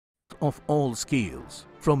of all scales,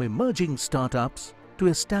 from emerging startups to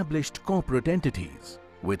established corporate entities,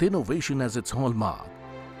 with innovation as its hallmark.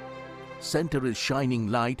 Center is shining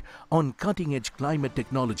light on cutting-edge climate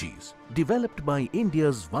technologies developed by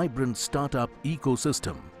India's vibrant startup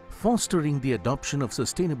ecosystem, fostering the adoption of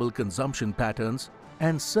sustainable consumption patterns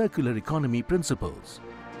and circular economy principles.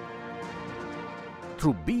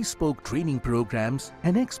 Through bespoke training programs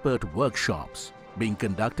and expert workshops being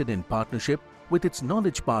conducted in partnership with its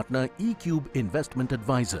knowledge partner eCube Investment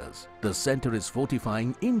Advisors, the center is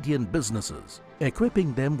fortifying Indian businesses,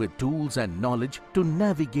 equipping them with tools and knowledge to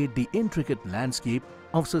navigate the intricate landscape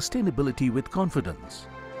of sustainability with confidence.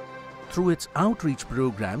 Through its outreach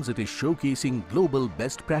programs, it is showcasing global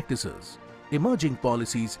best practices, emerging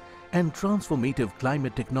policies, and transformative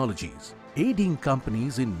climate technologies, aiding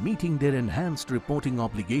companies in meeting their enhanced reporting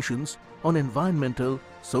obligations on environmental,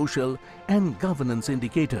 social, and governance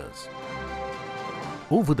indicators.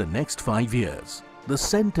 Over the next 5 years, the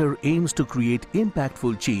center aims to create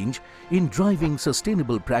impactful change in driving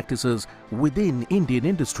sustainable practices within Indian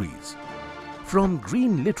industries. From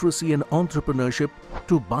green literacy and entrepreneurship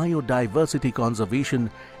to biodiversity conservation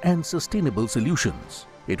and sustainable solutions,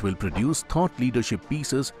 it will produce thought leadership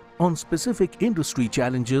pieces on specific industry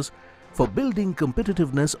challenges for building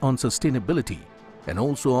competitiveness on sustainability, and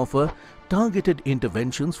also offer targeted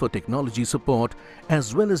interventions for technology support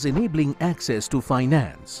as well as enabling access to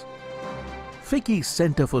finance. FICCI's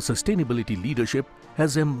Center for Sustainability Leadership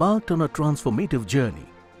has embarked on a transformative journey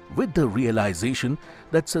with the realization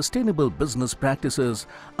that sustainable business practices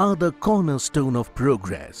are the cornerstone of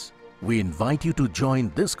progress. We invite you to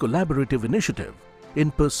join this collaborative initiative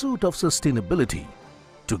in pursuit of sustainability.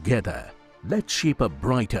 Together, let's shape a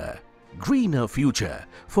brighter, greener future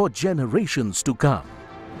for generations to come.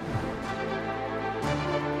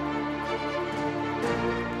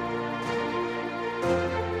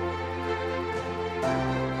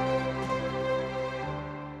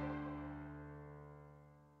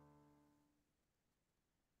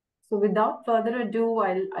 So without further ado,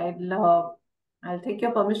 I'll take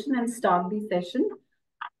your permission and start the session.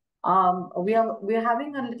 We are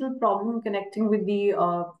having a little problem connecting with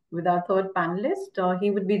our third panelist. He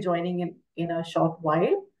would be joining in a short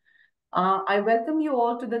while. I welcome you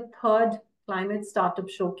all to the third Climate Startup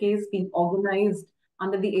Showcase being organized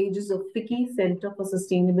under the aegis of FICCI Center for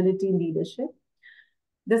Sustainability Leadership.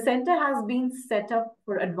 The center has been set up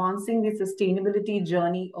for advancing the sustainability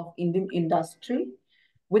journey of Indian industry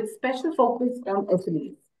with special focus on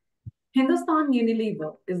SMEs. Hindustan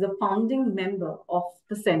Unilever is the founding member of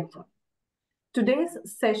the center. Today's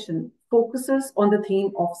session focuses on the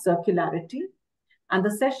theme of circularity, and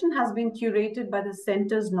the session has been curated by the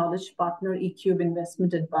center's knowledge partner, eCube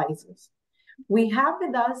Investment Advisors. We have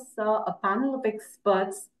with us a panel of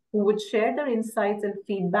experts who would share their insights and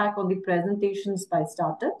feedback on the presentations by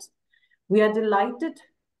startups. We are delighted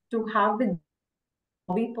to have with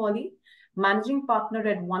Bobby Polly, Managing Partner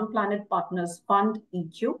at One Planet Partners Fund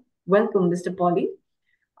eCube. Welcome, Mr. Polly.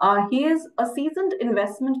 He is a seasoned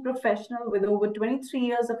investment professional with over 23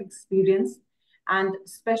 years of experience and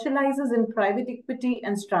specializes in private equity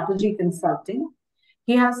and strategy consulting.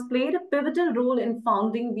 He has played a pivotal role in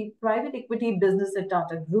founding the private equity business at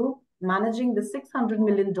Tata Group, managing the $600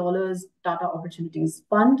 million Tata Opportunities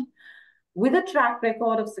Fund. With a track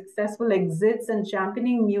record of successful exits and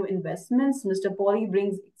championing new investments, Mr. Polly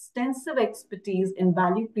brings extensive expertise in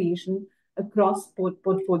value creation across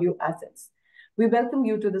portfolio assets. We welcome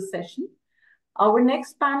you to the session. Our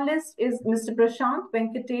next panelist is Mr. Prashant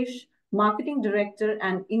Venkatesh, Marketing Director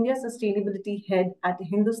and India Sustainability Head at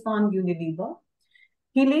Hindustan Unilever.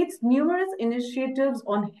 He leads numerous initiatives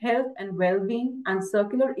on health and well-being and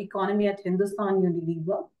circular economy at Hindustan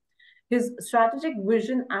Unilever. His strategic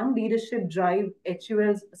vision and leadership drive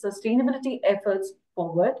HUL's sustainability efforts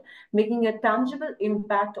forward, making a tangible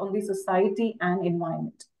impact on the society and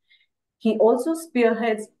environment. He also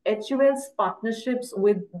spearheads HUL's partnerships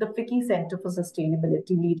with the FICCI Center for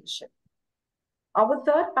Sustainability Leadership. Our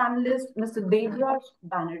third panelist, Mr. Devraj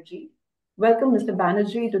Banerjee. Welcome, Mr.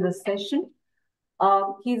 Banerjee, to the session.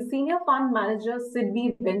 He's Senior Fund Manager,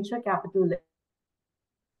 Sidbi Venture Capital.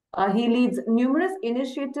 He leads numerous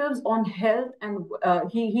initiatives on health, and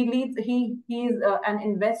he's an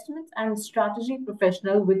investment and strategy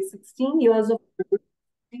professional with 16 years of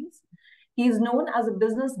expertise. He is known as a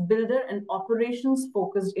business builder and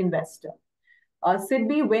operations-focused investor.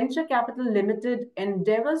 Sidbi Venture Capital Limited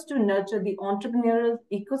endeavors to nurture the entrepreneurial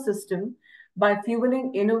ecosystem by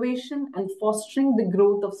fueling innovation and fostering the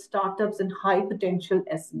growth of startups and high-potential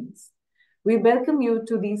SMEs. We welcome you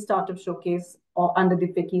to the Startup Showcase under the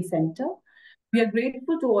FICCI Center. We are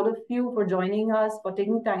grateful to all of you for joining us, for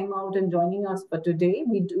taking time out and joining us for today.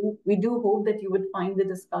 We do hope that you would find the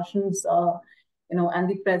discussions, and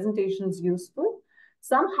the presentations useful.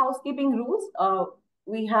 Some housekeeping rules.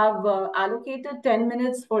 We have allocated 10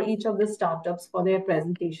 minutes for each of the startups for their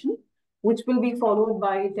presentation, which will be followed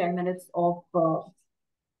by 10 minutes of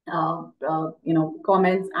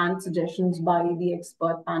comments and suggestions by the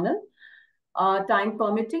expert panel. Time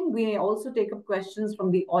permitting, we may also take up questions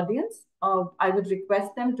from the audience. I would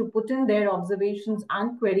request them to put in their observations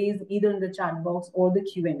and queries either in the chat box or the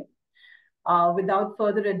Q&A. Without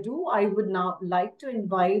further ado, I would now like to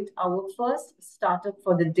invite our first startup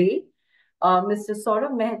for the day, Mr.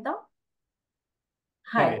 Saurabh Mehta.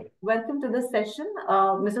 Hi, welcome to the session.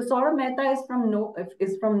 Mr. Saurabh Mehta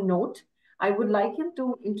is from Note. I would like him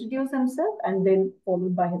to introduce himself and then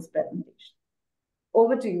followed by his presentation.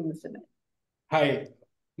 Over to you, Mr. Mehta. Hi,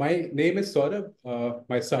 my name is Saurabh.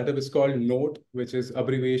 My startup is called Note, which is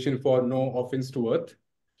abbreviation for No Offense to Earth.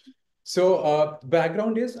 So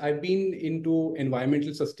background is I've been into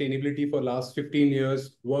environmental sustainability for last 15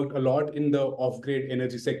 years, worked a lot in the off-grid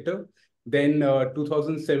energy sector. Then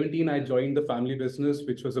 2017, I joined the family business,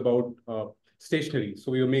 which was about stationery.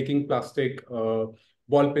 So we were making plastic ball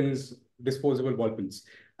pens, disposable ball pens.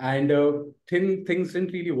 And things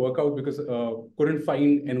didn't really work out because couldn't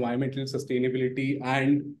find environmental sustainability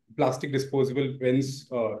and plastic disposable pens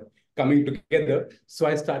coming together. So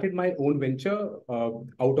I started my own venture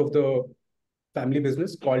out of the family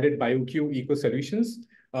business, called it BioQ Eco Solutions.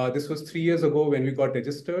 This was 3 years ago when we got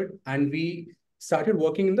registered, and we started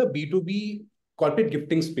working in the B2B corporate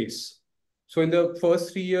gifting space. So in the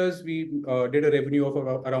first 3 years, we did a revenue of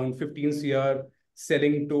around 15 CR,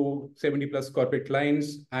 selling to 70 plus corporate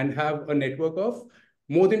clients, and have a network of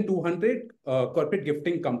more than 200 corporate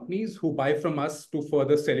gifting companies who buy from us to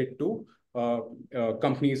further sell it to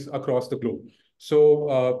companies across the globe.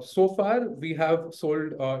 So far, we have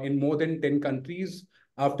sold in more than 10 countries.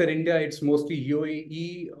 After India, it's mostly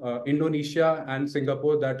UAE, Indonesia, and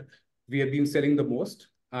Singapore that we have been selling the most.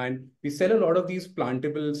 And we sell a lot of these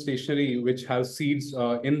plantable stationery, which have seeds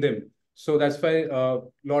in them. So that's why a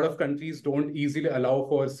lot of countries don't easily allow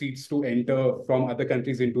for seeds to enter from other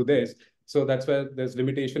countries into theirs. So that's why there's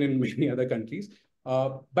limitation in many other countries.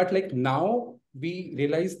 But like now, we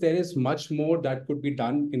realize there is much more that could be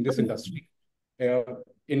done in this industry.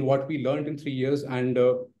 In what we learned in 3 years. And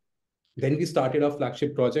then we started our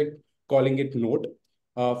flagship project, calling it Note.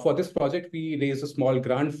 For this project, we raised a small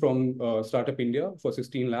grant from Startup India for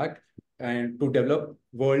 16 lakh and to develop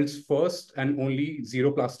world's first and only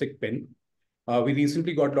zero plastic pen. We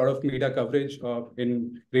recently got a lot of media coverage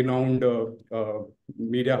in renowned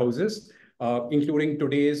media houses, including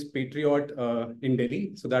today's Patriot in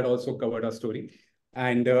Delhi. So that also covered our story.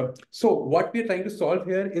 And so what we're trying to solve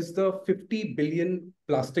here is the 50 billion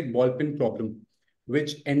plastic ball pen problem,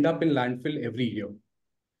 which end up in landfill every year.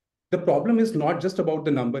 The problem is not just about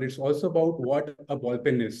the number, it's also about what a ball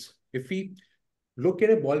pen is. If we look at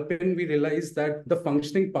a ball pen, we realize that the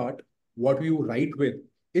functioning part, what you write with,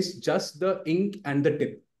 is just the ink and the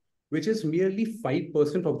tip, which is merely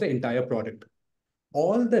 5% of the entire product.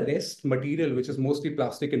 All the rest material, which is mostly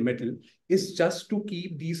plastic and metal, is just to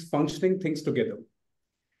keep these functioning things together.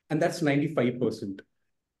 And that's 95%.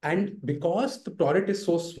 And because the product is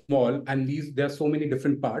so small and there are so many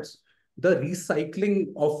different parts, the recycling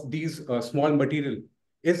of these small material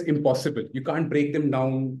is impossible. You can't break them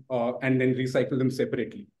down and then recycle them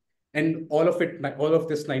separately. And all of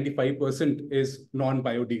this 95% is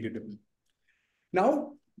non-biodegradable.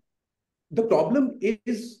 Now, the problem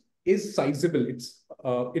is sizable.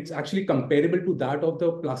 It's actually comparable to that of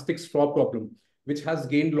the plastic straw problem, which has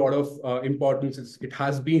gained a lot of importance. It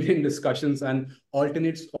has been in discussions, and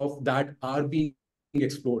alternates of that are being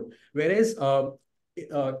explored. Whereas,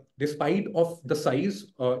 despite of the size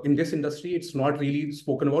in this industry, it's not really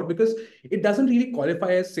spoken about because it doesn't really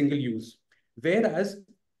qualify as single use. Whereas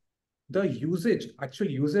the actual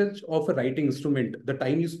usage of a writing instrument, the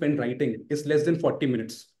time you spend writing is less than 40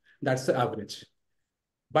 minutes. That's the average.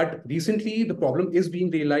 But recently, the problem is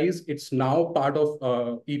being realized. It's now part of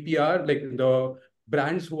EPR, like the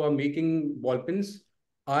brands who are making ball pens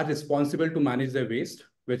are responsible to manage their waste,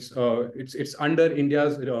 which it's under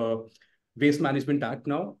India's Waste Management Act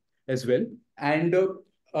now as well. And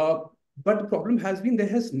but the problem has been there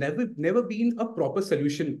has never been a proper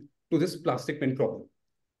solution to this plastic pen problem.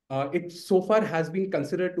 It so far has been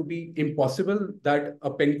considered to be impossible that a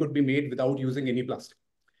pen could be made without using any plastic.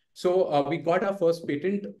 So we got our first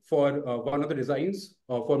patent for one of the designs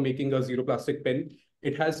for making a zero plastic pen.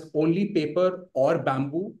 It has only paper or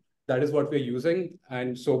bamboo That is what we're using.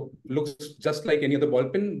 And so looks just like any other ball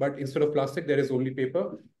pen, but instead of plastic, there is only paper.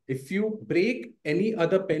 If you break any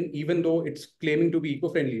other pen, even though it's claiming to be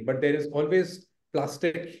eco-friendly, but there is always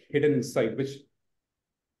plastic hidden inside,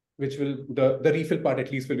 which will, the refill part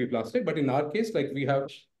at least will be plastic. But in our case, like we have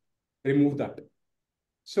removed that.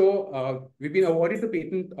 So we've been awarded the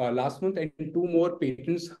patent last month, and two more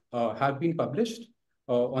patents have been published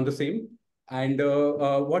on the same. And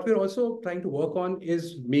what we're also trying to work on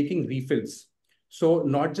is making refills. So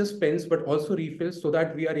not just pens, but also refills, so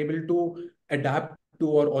that we are able to adapt to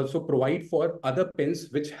or also provide for other pens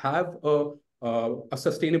which have a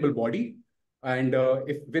sustainable body. And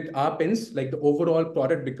if with our pens, like the overall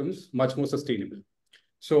product becomes much more sustainable.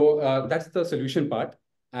 So that's the solution part.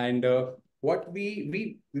 And what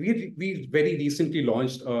we very recently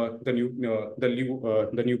launched the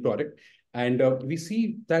new product, and we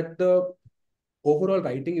see that the overall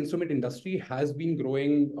writing instrument industry has been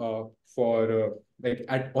growing for like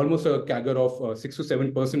at almost a CAGR of 6 to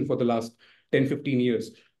 7% for the last 10, 15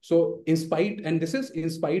 years. So and this is in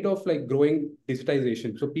spite of like growing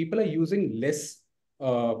digitization. So people are using less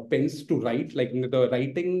pens to write, like the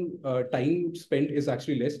writing time spent is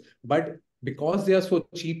actually less, but because they are so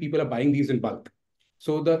cheap, people are buying these in bulk.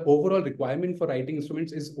 So the overall requirement for writing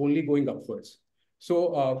instruments is only going upwards.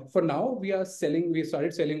 So for now, we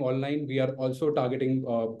started selling online. We are also targeting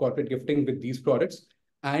corporate gifting with these products.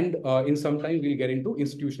 And in some time, we'll get into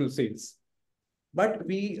institutional sales. But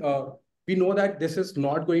we know that this is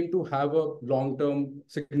not going to have a long-term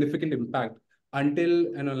significant impact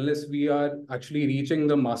until and unless we are actually reaching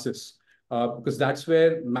the masses, because that's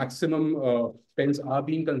where maximum pens are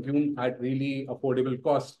being consumed at really affordable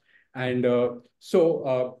cost. And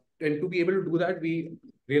and to be able to do that, we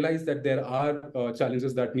realize that there are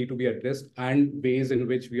challenges that need to be addressed and ways in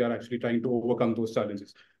which we are actually trying to overcome those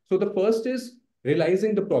challenges. So the first is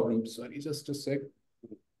realizing the problem. Sorry, just a sec.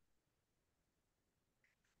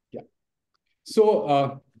 Yeah.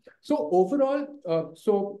 So overall,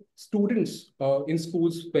 so students in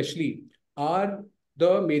schools especially are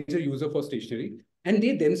the major user for stationery, and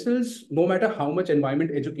they themselves, no matter how much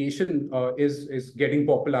environment education is getting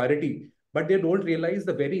popularity, but they don't realize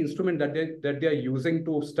the very instrument that they are using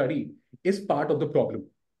to study is part of the problem.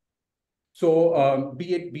 So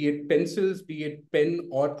be it pencils, be it pen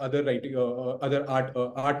or other writing, other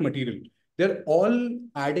art material, they're all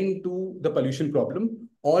adding to the pollution problem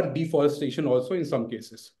or deforestation also in some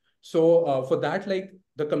cases. So for that, like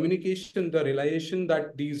the communication, the realization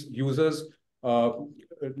that these users uh,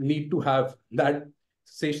 need to have, that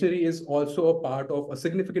stationery is also a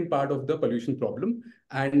significant part of the pollution problem,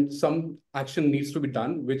 and some action needs to be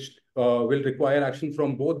done, which will require action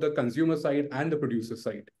from both the consumer side and the producer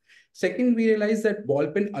side. Second, we realized that ball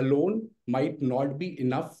pen alone might not be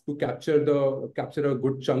enough to capture a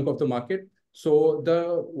good chunk of the market. So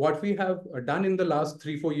what we have done in the last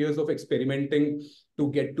 3, 4 years of experimenting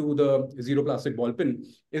to get to the zero plastic ball pen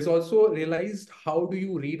is also realized how do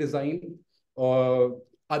you redesign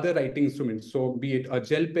other writing instruments. So be it a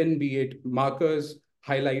gel pen, be it markers,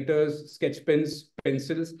 highlighters, sketch pens,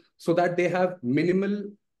 pencils, so that they have minimal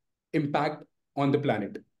impact on the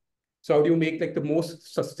planet. So how do you make like the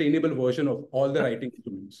most sustainable version of all the writing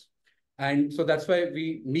instruments? And so that's why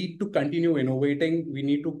we need to continue innovating. We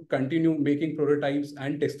need to continue making prototypes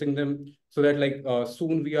and testing them so that like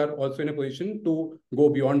soon we are also in a position to go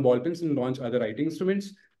beyond ball pens and launch other writing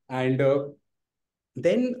instruments. And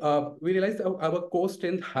then we realized our core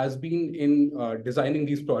strength has been in designing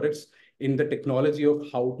these products in the technology of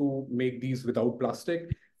how to make these without plastic.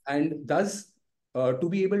 And thus, to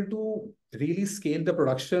be able to really scale the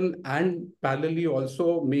production and parallelly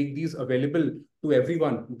also make these available to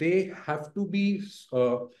everyone, they have to be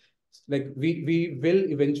like we will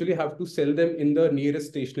eventually have to sell them in the nearest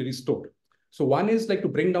stationery store. So one is like to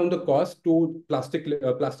bring down the cost to plastic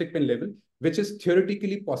pen level, which is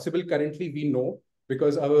theoretically possible currently, we know,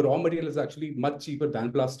 because our raw material is actually much cheaper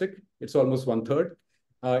than plastic. It's almost 1/3.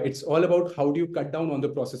 It's all about how do you cut down on the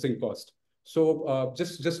processing cost. So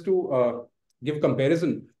just to give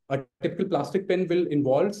comparison, a typical plastic pen will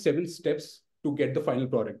involve 7 steps to get the final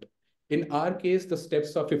product. In our case, the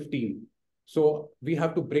steps are 15. So we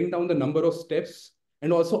have to bring down the number of steps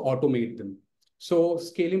and also automate them. So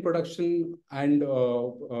scaling production and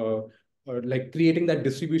like creating that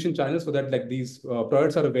distribution channel so that like these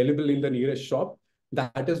products are available in the nearest shop,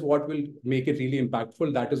 that is what will make it really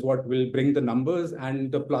impactful. That is what will bring the numbers,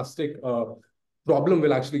 and the plastic problem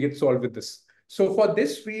will actually get solved with this. So for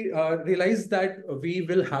this, we realized that we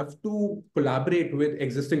will have to collaborate with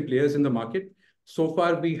existing players in the market. So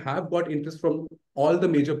far, we have got interest from all the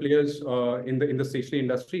major players in the stationery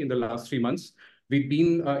industry in the last 3 months. we've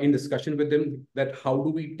been in discussion with them that how do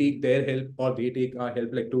we take their help or they take our help,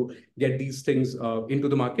 like to get these things into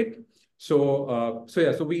the market. So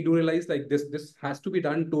we do realize like this has to be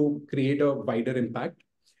done to create a wider impact.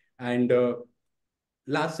 And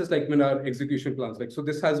last is like when our execution plans, like, so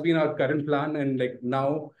this has been our current plan, and like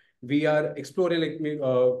now we are exploring like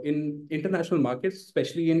in international markets,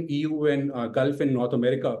 especially in EU and Gulf and North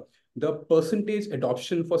America, the percentage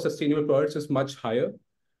adoption for sustainable products is much higher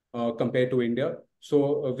compared to India.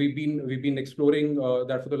 So we've been exploring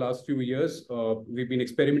that for the last few years. We've been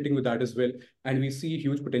experimenting with that as well, and we see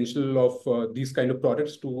huge potential of these kind of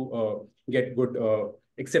products to get good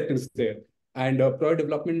acceptance there. And product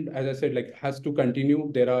development, as I said, like has to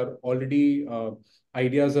continue. There are already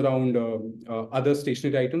ideas around other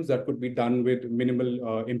stationary items that could be done with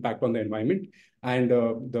minimal impact on the environment, and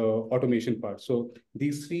the automation part. So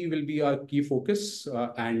these three will be our key focus,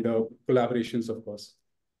 and collaborations, of course.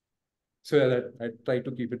 So yeah, I try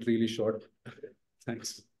to keep it really short.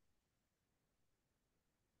 Thanks.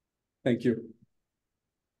 Thank you.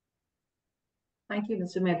 Thank you,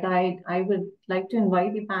 Mr. Mehta. I would like to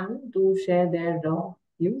invite the panel to share their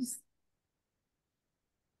views.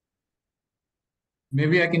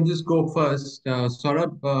 Maybe I can just go first.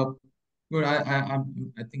 Saurabh, good. I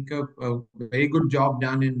think a very good job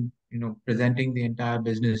done in presenting the entire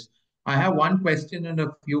business. I have one question and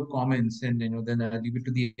a few comments, and then I'll leave it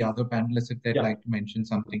to the other panelists if they'd like to mention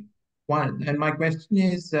something. One, and my question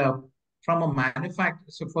is from a manufacturer.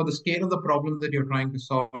 So for the scale of the problem that you're trying to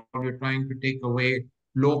solve, you're trying to take away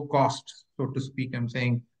low cost, so to speak. I'm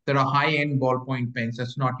saying there are high-end ballpoint pens.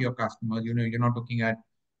 That's not your customers. You're not looking at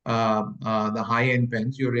the high-end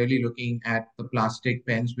pens. You're really looking at the plastic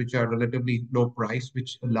pens, which are relatively low price,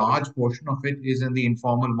 which a large portion of it is in the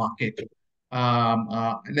informal market.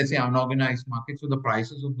 Let's say unorganized market. So the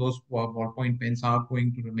prices of those ballpoint pens are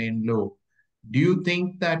going to remain low. Do you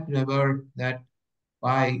think that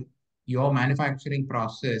by your manufacturing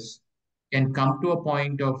process can come to a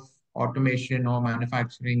point of automation or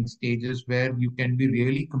manufacturing stages where you can be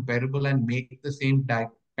really comparable and make the same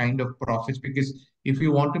kind of profits? Because if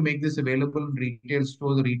you want to make this available in retail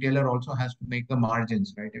store, the retailer also has to make the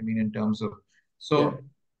margins, right? I mean, in terms of,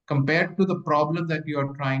 compared to the problem that you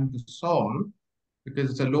are trying to solve, because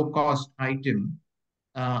it's a low cost item,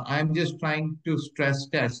 I'm just trying to stress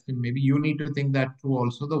test, and maybe you need to think that through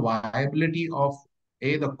also, the viability of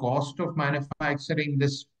the cost of manufacturing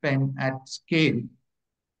this pen at scale,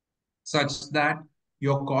 such that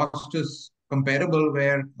your cost is comparable,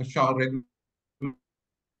 where a regular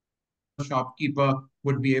shopkeeper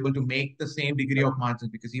would be able to make the same degree of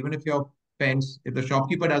margins. Because even if your pens, if the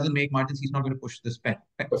shopkeeper doesn't make margins, he's not going to push this pen.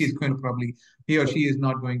 He's going to probably, he or she is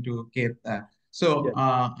not going to care that. So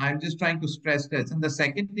I'm just trying to stress this. And the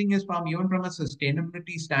second thing is even from a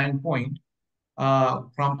sustainability standpoint,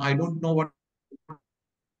 I don't know what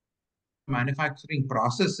manufacturing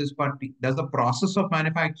process is, but does the process of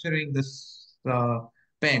manufacturing this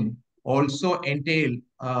pen also entail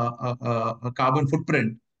a carbon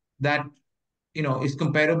footprint that is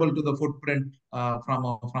comparable to the footprint from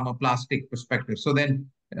a plastic perspective? So then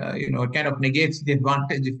it kind of negates the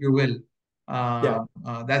advantage, if you will.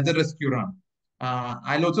 That's the risk you run.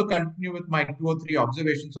 I'll also continue with my 2 or 3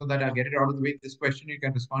 observations so that I'll get it out of the way. This question you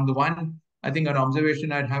can respond. The one, I think, an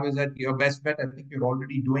observation I'd have is that your best bet, I think you're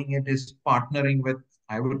already doing it, is partnering with,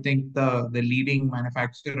 I would think, the leading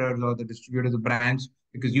manufacturers or the distributors, the brands,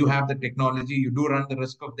 because you have the technology. You do run the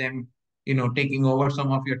risk of them taking over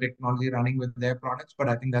some of your technology, running with their products. But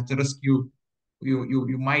I think that's a risk you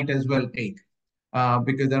might as well take,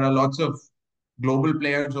 because there are lots of global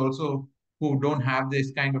players also who don't have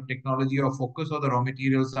this kind of technology or focus, or the raw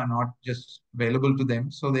materials are not just available to them.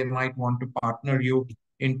 So they might want to partner you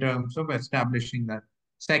in terms of establishing that.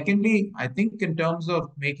 Secondly, I think in terms of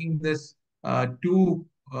making this 2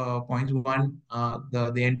 points. One,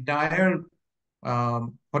 the entire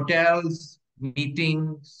hotels,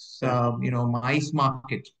 meetings, MICE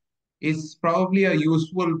market is probably a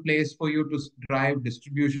useful place for you to drive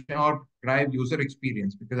distribution or drive user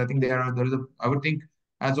experience. Because I think I would think,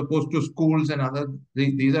 as opposed to schools and other,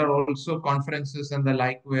 these are also conferences and the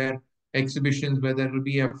like, where exhibitions, where there will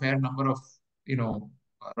be a fair number of,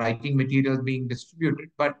 writing materials being distributed,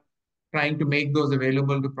 but trying to make those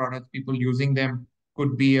available to products, people using them,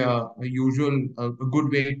 could be a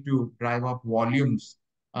good way to drive up volumes.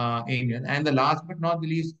 And the last but not the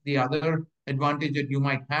least, the other advantage that you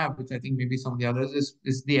might have, which I think maybe some of the others,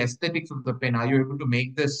 is the aesthetics of the pen. Are you able to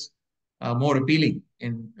make this more appealing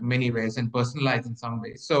in many ways and personalized in some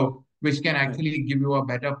ways? So, which can actually give you a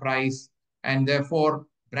better price, and therefore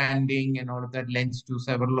branding and all of that lends to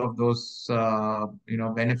several of those,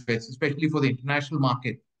 benefits, especially for the international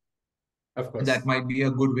market. Of That course. might be a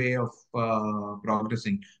good way of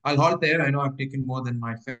progressing. I'll halt there. I know I've taken more than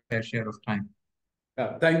my fair share of time.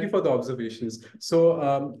 Thank you for the observations.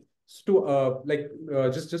 So,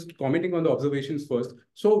 just commenting on the observations first.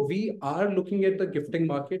 So we are looking at the gifting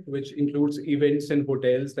market, which includes events and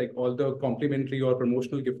hotels, like all the complimentary or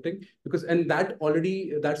promotional gifting, because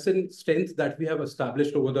that's a strength that we have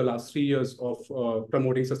established over the last 3 years of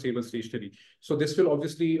promoting sustainable stationery. So this will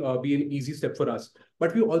obviously be an easy step for us.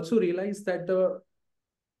 But we also realize that the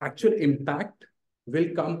actual impact will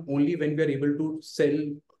come only when we are able to sell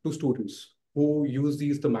to students who use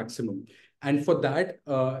these the maximum. And for that,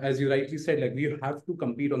 as you rightly said, like we have to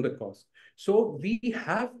compete on the cost. So we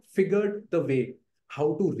have figured the way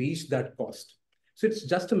how to reach that cost. So it's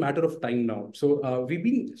just a matter of time now. So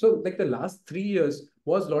like the last 3 years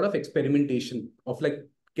was a lot of experimentation of like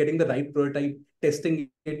getting the right prototype, testing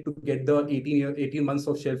it to get the 18 months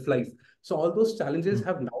of shelf life. So all those challenges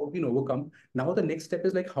have now been overcome. Now the next step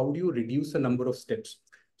is like, how do you reduce the number of steps?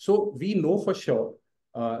 So we know for sure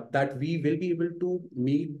that we will be able to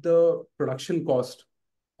meet the production cost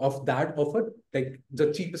of like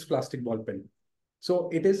the cheapest plastic ball pen. So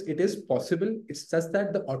it is possible. It's just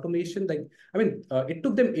that the automation, like I mean, it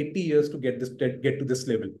took them 80 years to get to this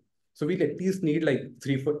level. So we at least need like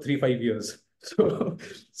 5 years. So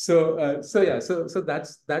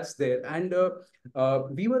that's there. And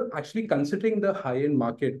we were actually considering the high-end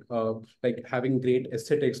market, like having great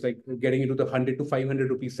aesthetics, like getting into the 100 to 500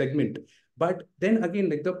 rupee segment. But then again,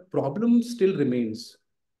 like the problem still remains.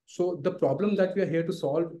 So the problem that we are here to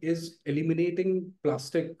solve is eliminating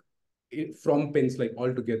plastic from pens like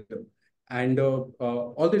altogether. And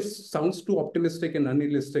all this sounds too optimistic and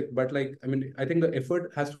unrealistic, but like, I mean, I think the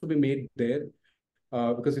effort has to be made there.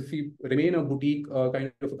 Because if we remain a boutique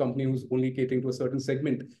kind of a company who's only catering to a certain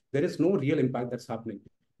segment, there is no real impact that's happening.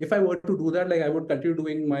 If I were to do that, like I would continue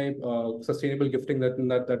doing my sustainable gifting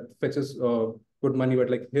that fetches good money. But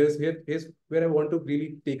like here's where I want to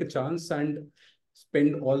really take a chance and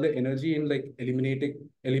spend all the energy in like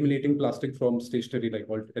eliminating plastic from stationery, like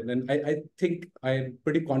all. And then I think I'm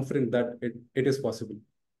pretty confident that it is possible.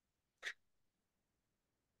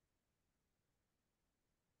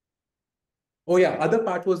 Oh yeah, other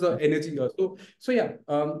part was the energy. So yeah,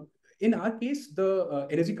 in our case, the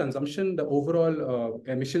energy consumption, the overall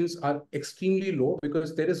emissions are extremely low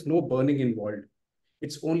because there is no burning involved.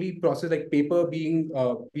 It's only process like paper being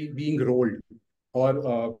rolled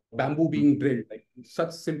or bamboo being drilled. Like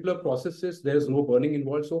such simpler processes, there's no burning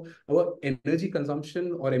involved. So our energy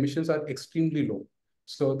consumption or emissions are extremely low.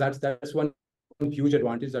 So that's one huge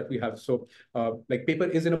advantage that we have. So like paper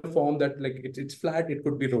is in a form that like it's flat, it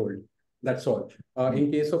could be rolled. That's all.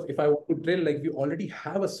 In case of if I want to drill, like we already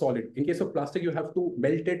have a solid. In case of plastic, you have to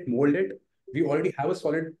melt it, mold it. We already have a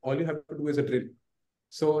solid. All you have to do is a drill.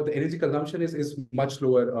 So the energy consumption is much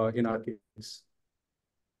lower in our case.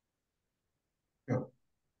 Yeah.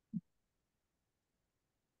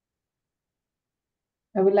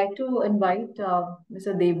 I would like to invite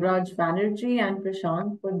Mr. Devraj Banerjee and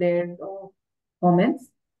Prashant for their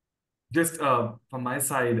comments. Just from my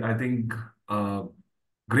side, I think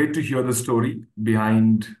great to hear the story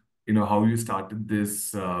behind how you started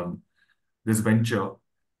this venture.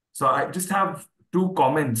 So I just have two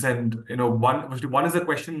comments, and one is a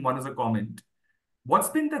question, one is a comment. What's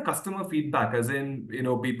been the customer feedback, as in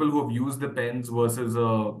people who have used the pens versus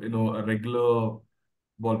a regular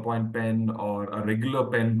ballpoint pen or a regular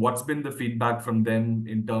pen? What's been the feedback from them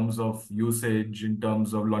in terms of usage, in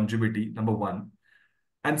terms of longevity? Number one.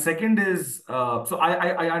 And second is, so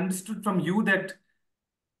I understood from you that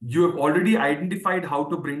you have already identified how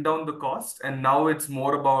to bring down the cost, and now it's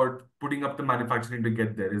more about putting up the manufacturing to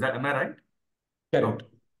get there. Am I right? Correct.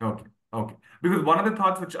 Okay. Okay. Because one of the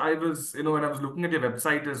thoughts which I was, when I was looking at your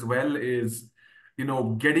website as well is,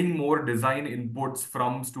 getting more design inputs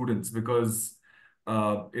from students, because,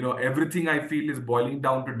 everything I feel is boiling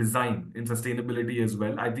down to design in sustainability as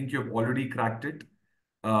well. I think you've already cracked it.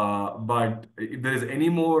 But if there is any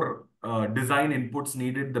more design inputs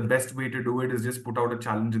needed, the best way to do it is just put out a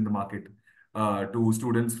challenge in the market to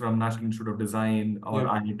students from National Institute of Design or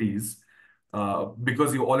IITs,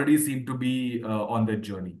 because you already seem to be on that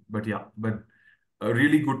journey. But yeah,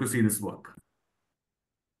 really good to see this work.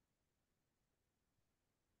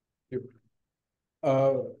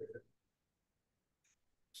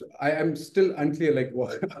 So I am still unclear, like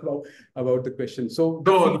what, about the question. So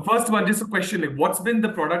the first one, just a question, like what's been the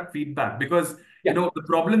product feedback? Because the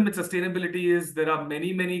problem with sustainability is there are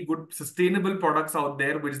many, many good sustainable products out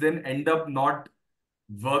there which then end up not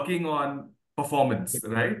working on performance,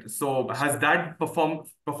 right? So has that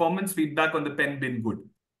performance feedback on the pen been good?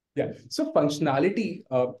 Yeah, so functionality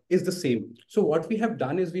is the same. So what we have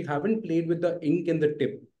done is we haven't played with the ink in the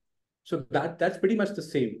tip. So that's pretty much the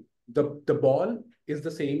same. The ball is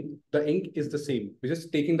the same. The ink is the same. We're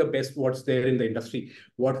just taking the best what's there in the industry.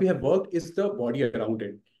 What we have worked is the body around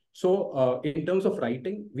it. So in terms of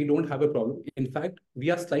writing, we don't have a problem. In fact, we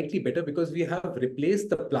are slightly better because we have replaced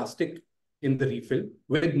the plastic in the refill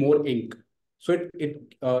with more ink. So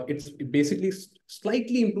it basically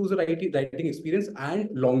slightly improves the writing experience and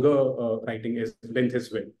longer writing is length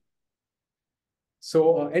as well.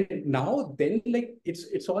 So and now then like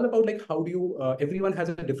it's all about like how do you everyone has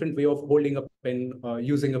a different way of holding a pen,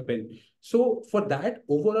 using a pen. So for that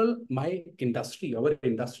overall, our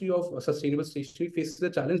industry of sustainable stationery faces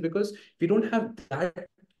a challenge because we don't have that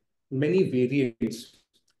many variants.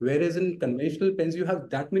 Whereas in conventional pens, you have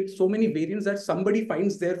so many variants that somebody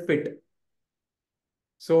finds their fit.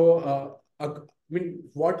 So, I mean,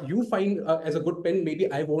 what you find as a good pen,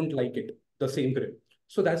 maybe I won't like it, the same grip.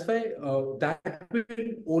 So that's why that will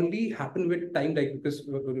only happen with time, like because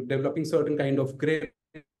developing certain kind of grip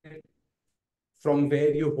from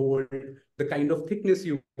where you hold, the kind of thickness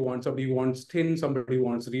you want. Somebody wants thin, somebody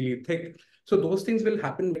wants really thick. So those things will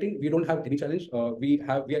happen. I think we don't have any challenge. We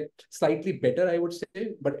are slightly better, I would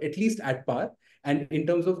say, but at least at par. And in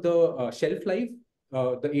terms of the shelf life,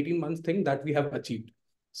 the 18 months thing that we have achieved.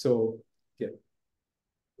 So yeah,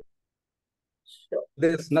 Sure.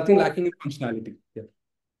 there's nothing lacking in functionality. Yeah.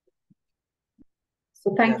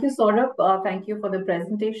 So thank you, Saurabh. Thank you for the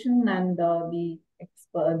presentation and the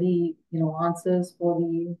answers for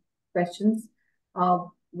the questions.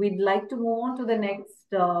 We'd like to move on to the next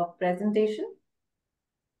presentation.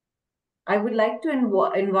 I would like to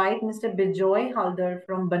invite Mr. Bijoy Haldar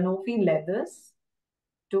from Banofi Leathers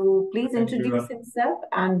to please introduce himself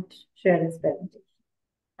and share his presentation.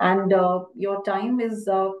 And your time is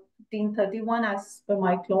 15:31 as per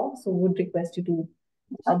my clock, so would request you to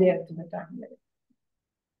adhere to the time limit.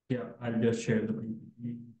 Yeah, I'll just share the.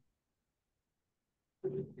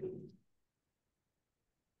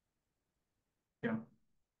 Yeah.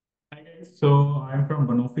 Hi guys. So I'm from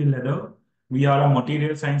Banofi Leather. We are a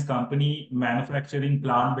material science company manufacturing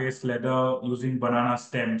plant-based leather using banana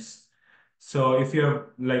stems. So if you have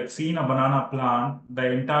like seen a banana plant,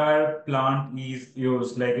 the entire plant is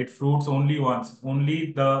used, like it fruits only once,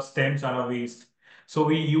 only the stems are a waste. So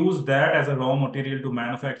we use that as a raw material to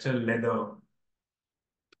manufacture leather.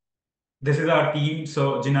 This is our team.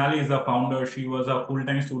 So Jinali is the founder. She was a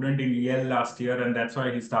full-time student in Yale last year, and that's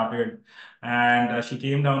why he started. And she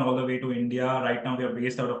came down all the way to India. Right now, we are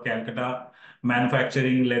based out of Calcutta,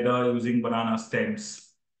 manufacturing leather using banana stems.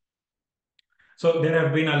 So there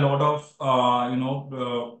have been a lot of,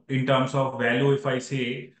 in terms of value, if I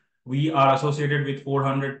say, we are associated with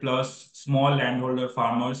 400 plus small landholder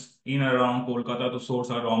farmers in and around Kolkata to source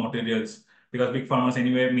our raw materials because big farmers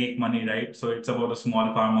anyway make money, right? So it's about the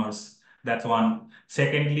small farmers. That's one.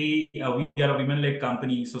 Secondly, we are a women-led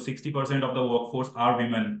company. So 60% of the workforce are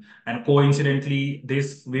women. And coincidentally,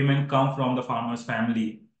 these women come from the farmer's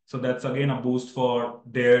family. So that's again a boost for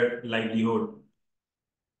their livelihood.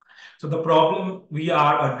 So the problem we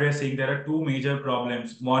are addressing, there are two major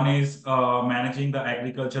problems. One is managing the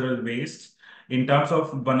agricultural waste. In terms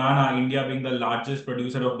of banana, India being the largest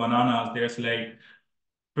producer of bananas, there's like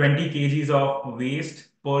 20 kgs of waste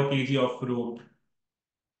per kg of fruit.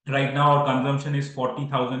 Right now, our consumption is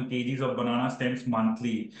 40,000 kgs of banana stems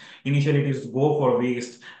monthly. Initially, it is go for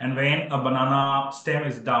waste. And when a banana stem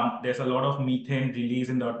is dumped, there's a lot of methane release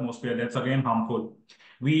in the atmosphere. That's again harmful.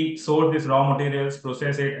 We source these raw materials,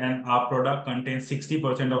 process it, and our product contains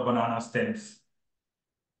 60% of banana stems.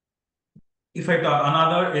 If I talk,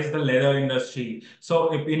 another is the leather industry.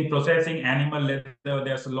 So if in processing animal leather,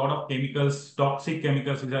 there's a lot of chemicals, toxic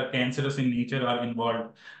chemicals which are cancerous in nature are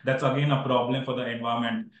involved. That's again a problem for the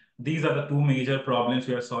environment. These are the two major problems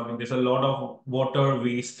we are solving. There's a lot of water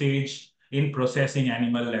wastage in processing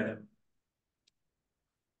animal leather.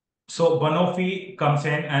 So Banofi comes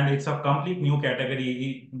in and it's a complete new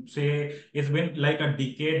category. Say it's been like a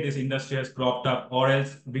decade this industry has cropped up, or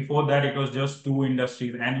else before that it was just two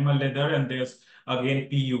industries, animal leather and there's again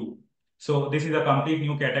PU. So this is a complete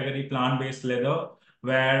new category, plant-based leather,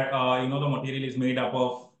 where the material is made up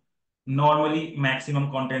of normally maximum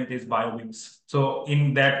content is bio-based. So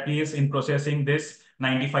in that case, in processing this,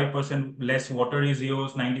 95% less water is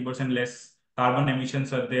used, 90% less carbon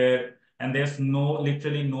emissions are there, and there's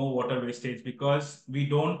literally no water wastage because we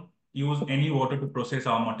don't use any water to process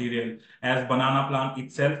our material, as banana plant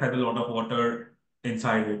itself has a lot of water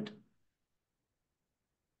inside it.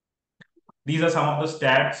 These are some of the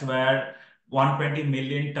stats where 120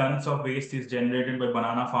 million tons of waste is generated by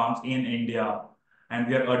banana farms in India, and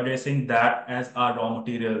we are addressing that as our raw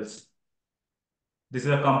materials. This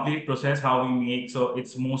is a complete process how we make. So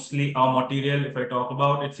it's mostly our material. If I talk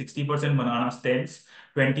about it, 60% banana stems,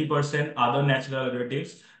 20% other natural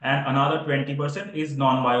additives, and another 20% is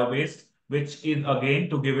non-bio waste, which is again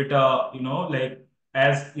to give it a, like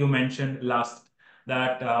as you mentioned last,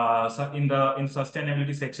 that in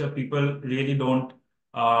sustainability sector, people really don't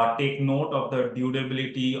take note of the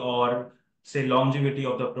durability or say longevity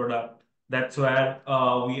of the product. That's where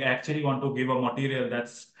we actually want to give a material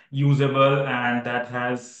that's usable and that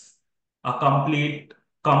has a complete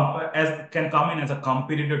as can come in as a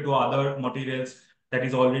competitor to other materials that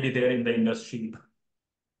is already there in the industry.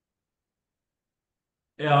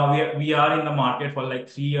 We are in the market for like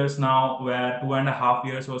 3 years now, where 2.5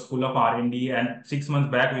 years was full of R&D, and 6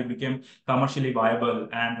 months back we became commercially viable.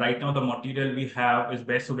 And right now the material we have is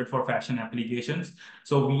best suited for fashion applications.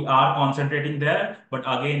 So we are concentrating there. But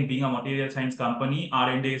again, being a material science company,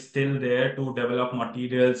 R&D is still there to develop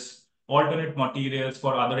materials, alternate materials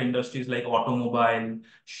for other industries like automobile,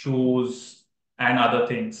 shoes, and other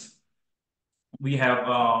things. We have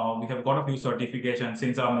got a few certifications.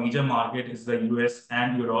 Since our major market is the US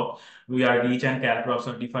and Europe, we are REACH and CalProp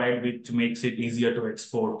certified, which makes it easier to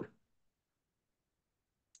export.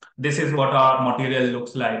 This is what our material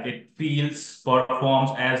looks like. It feels,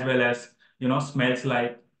 performs, as well as smells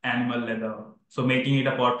like animal leather. So making it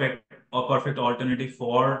a perfect alternative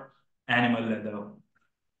for animal leather.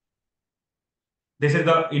 This is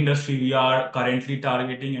the industry we are currently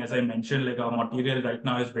targeting. As I mentioned, like our material right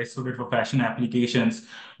now is best suited for fashion applications.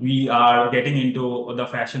 We are getting into the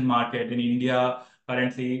fashion market in India.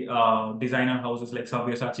 Currently, designer houses like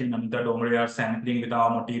Sabyasachi and Namita Dongre are sampling with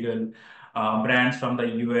our material. Brands from the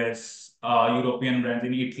US, European brands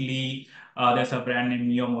in Italy. There's a brand named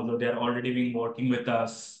Mio Mozo. They're already been working with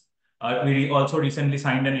us. We also recently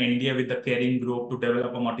signed an NDA with the Kering Group to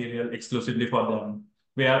develop a material exclusively for them.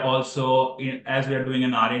 We are also, as we are doing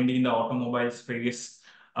an R&D in the automobile space,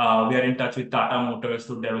 we are in touch with Tata Motors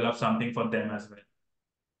to develop something for them as well.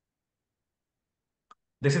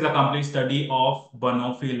 This is a complete study of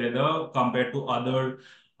Banoffee leather compared to other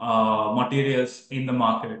materials in the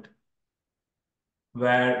market,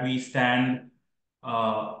 where we stand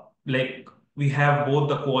like we have both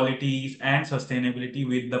the qualities and sustainability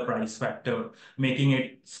with the price factor, making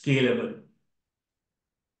it scalable.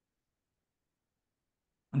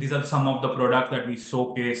 These are some of the products that we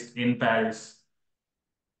showcased in Paris.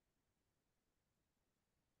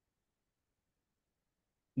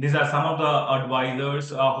 These are some of the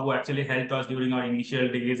advisors who actually helped us during our initial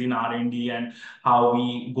days in R&D and how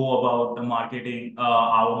we go about the marketing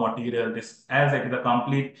our material. This as it is a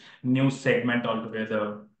complete new segment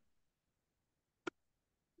altogether.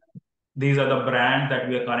 These are the brands that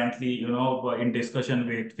we are currently, in discussion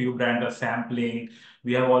with. Few brands are sampling.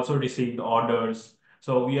 We have also received orders.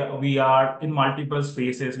 So we are in multiple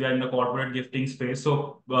spaces. We are in the corporate gifting space.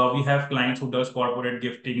 So we have clients who does corporate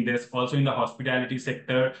gifting. There's also in the hospitality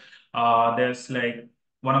sector. There's like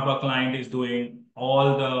one of our client is doing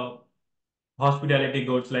all the hospitality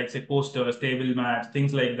goods, like say posters, table mats,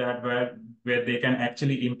 things like that, where they can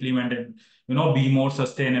actually implement and be more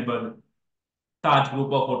sustainable. Taj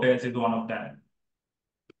Group of Hotels is one of them.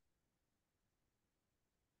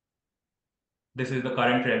 This is the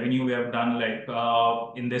current revenue we have done like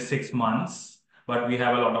in this 6 months, but we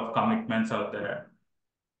have a lot of commitments out there.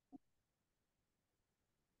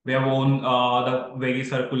 We have won the very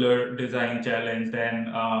circular design challenge. Then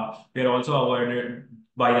we are also awarded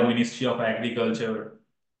by the Ministry of Agriculture.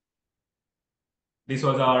 This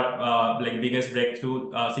was our like biggest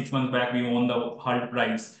breakthrough. 6 months back, we won the HULT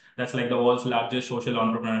Prize. That's like the world's largest social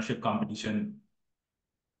entrepreneurship competition.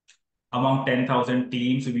 Among 10,000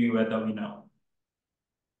 teams, we were the winner.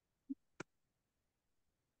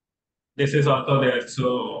 This is also there.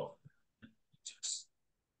 So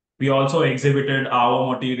we also exhibited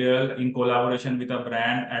our material in collaboration with a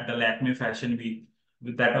brand at the Lakme Fashion Week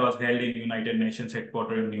that was held in United Nations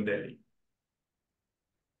headquarters in New Delhi.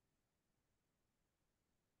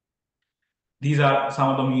 These are some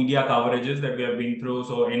of the media coverages that we have been through.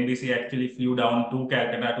 So NBC actually flew down to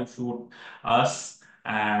Calcutta to shoot us.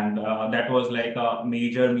 And that was like a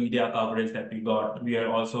major media coverage that we got. We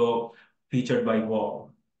are also featured by Vogue.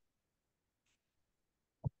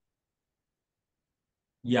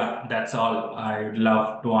 Yeah, that's all. I'd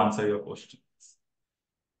love to answer your questions.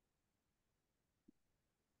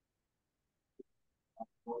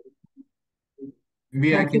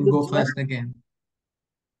 Maybe I Thank you, can go Vijay. first again.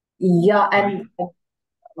 Yeah, Sorry.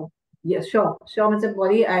 and Yes, sure, Mr.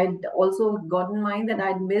 Puri. I'd also got in mind that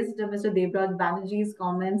I'd missed Mr. Devraj Banerjee's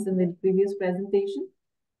comments in the previous presentation.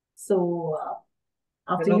 So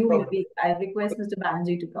after No you, problem. maybe I request Mr.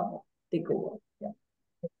 Banerjee to take over. Yeah.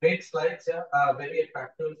 Great slides, yeah. Very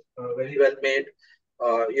attractive, very well made.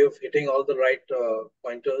 You're hitting all the right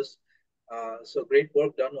pointers. So great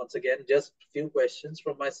work done once again. Just a few questions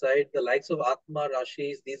from my side. The likes of Atma,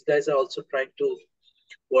 Rashis, these guys are also trying to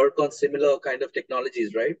work on similar kind of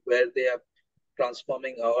technologies, right? Where they are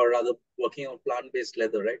transforming or rather working on plant-based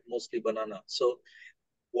leather, right? Mostly banana. So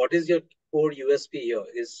what is your core USP here?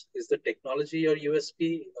 Is the technology your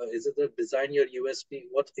USP? Is it the design your USP?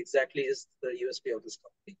 What exactly is the USP of this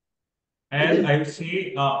company? As I would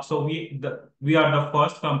say, so we are the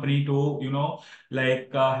first company to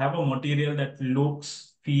have a material that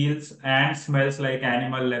looks, feels, and smells like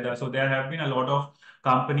animal leather. So there have been a lot of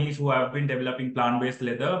companies who have been developing plant-based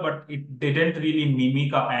leather, but it didn't really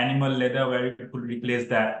mimic a animal leather where it could replace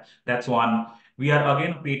that. That's one. We are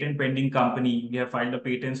again a patent pending company. We have filed the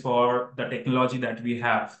patents for the technology that we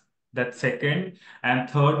have. That's second. And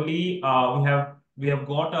thirdly, we have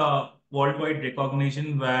got a worldwide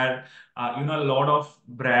recognition where a lot of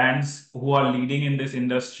brands who are leading in this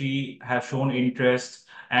industry have shown interest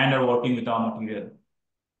and are working with our material.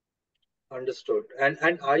 Understood.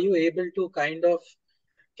 And are you able to kind of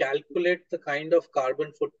calculate the kind of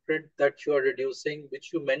carbon footprint that you are reducing,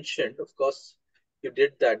 which you mentioned? Of course, you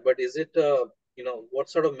did that, but is it what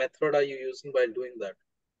sort of method are you using while doing that?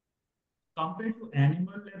 Compared to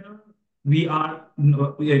animal leather, we are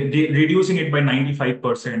reducing it by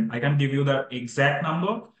 95%. I can give you the exact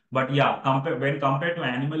number, but yeah, when compared to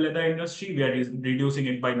animal leather industry, we are reducing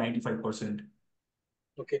it by 95%.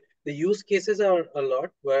 Okay, the use cases are a lot,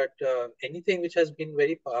 but anything which has been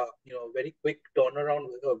very, very quick turnaround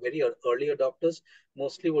with very early adopters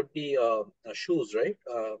mostly would be shoes, right?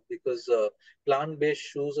 Because plant-based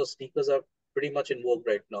shoes or sneakers are pretty much in vogue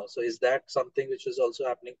right now. So is that something which is also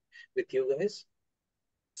happening with you guys?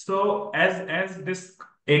 So as this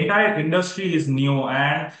entire industry is new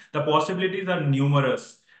and the possibilities are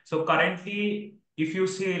numerous. So currently, if you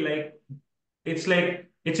say like it's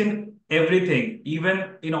in everything, even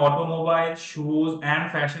in automobile, shoes,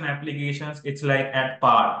 and fashion applications, it's like at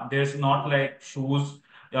par. There's not like shoes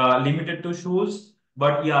limited to shoes,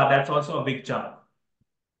 but yeah, that's also a big chunk.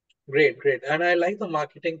 Great, great. And I like the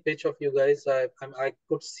marketing pitch of you guys. I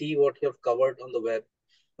could see what you have covered on the web.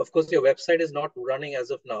 Of course, your website is not running as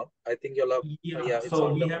of now. I think you'll have, Yeah, yeah, it's so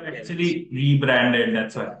on we down have payments. actually rebranded.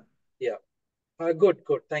 That's why. Yeah, yeah. Good,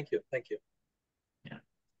 good. Thank you, thank you. Yeah,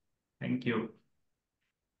 thank you.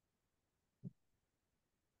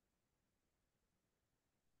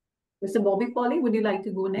 Mr. Bobby Foley, would you like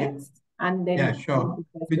to go Yeah, next? And yeah, then sure.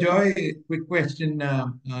 request Mr. Bijoy, quick question.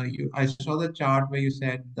 I saw the chart where you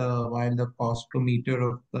said while the cost per meter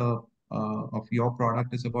of the of your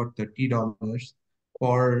product is about $30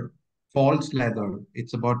 for false leather,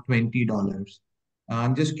 it's about $20.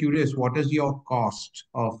 I'm just curious, what is your cost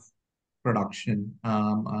of production?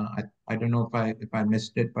 I don't know if I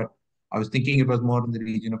missed it, but I was thinking it was more in the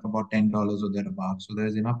region of about $10 or thereabouts. So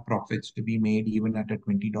there's enough profits to be made even at a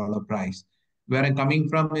 $20 price. Where I'm coming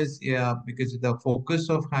from is because the focus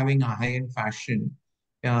of having a high-end fashion,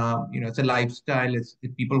 it's a lifestyle.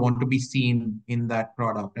 People want to be seen in that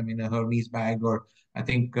product. I mean, a Hermes bag, or I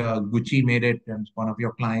think Gucci made it, and one of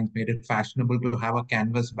your clients made it fashionable to have a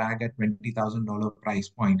canvas bag at $20,000 price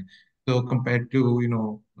point. So compared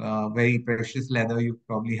to very precious leather, you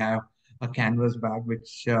probably have a canvas bag,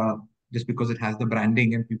 which just because it has the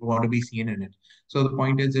branding and people want to be seen in it. So the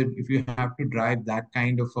point is, if you have to drive that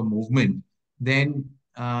kind of a movement, then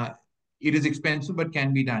it is expensive but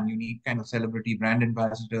can be done. You need kind of celebrity brand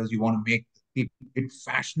ambassadors. You want to make it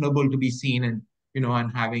fashionable to be seen and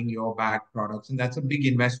and having your back products, and that's a big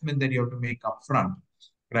investment that you have to make upfront,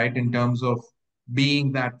 right? In terms of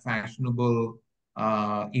being that fashionable,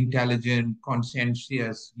 intelligent,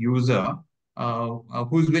 conscientious user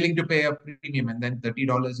who's willing to pay a premium, and then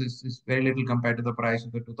 $30 is very little compared to the price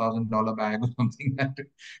of the $2,000 bag or something that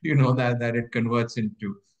that it converts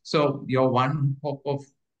into. So your one hope of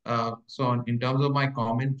so in terms of my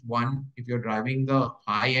comment, one, if you're driving the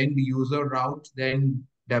high-end user route, then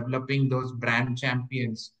developing those brand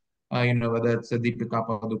champions, whether it's a Deepika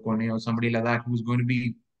Padukone or somebody like that, who's going to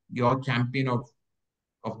be your champion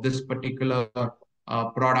of this particular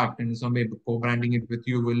product, and in some way co-branding it with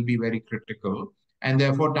you will be very critical. And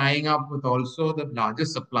therefore tying up with also the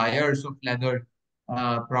largest suppliers of leather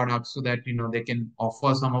products so that they can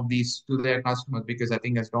offer some of these to their customers, because I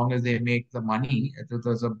think as long as they make the money,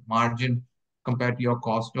 there's a margin compared to your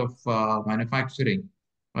cost of manufacturing.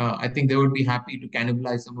 I think they would be happy to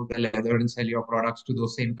cannibalize some of the leather and sell your products to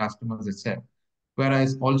those same customers itself.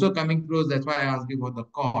 Whereas also coming through, that's why I asked you about the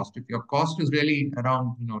cost. If your cost is really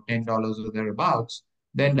around, $10 or thereabouts,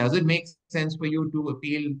 then does it make sense for you to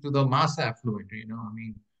appeal to the mass affluent? I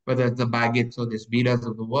mean, whether it's the Baggett's or the Speedas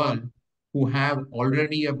of the world, who have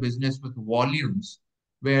already a business with volumes,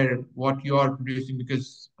 where what you are producing,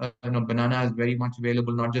 because banana is very much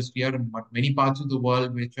available not just here but many parts of the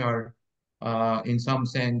world, which are in some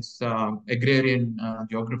sense agrarian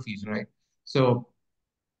geographies, right? So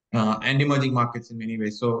and emerging markets in many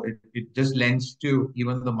ways. So it just lends to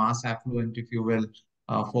even the mass affluent, if you will,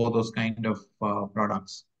 for those kind of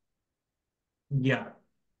products. Yeah.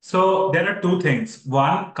 So there are two things.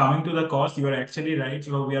 One, coming to the cost, you are actually right.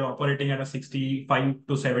 So we are operating at a 65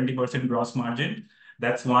 to 70% gross margin.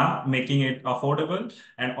 That's one, making it affordable.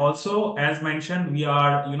 And also, as mentioned, we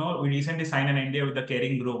recently signed an NDA with the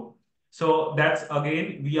Caring Group. So that's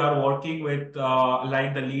again, we are working with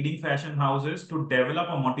like the leading fashion houses to develop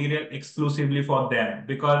a material exclusively for them.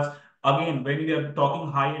 Because again, when we are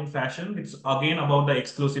talking high-end fashion, it's again about the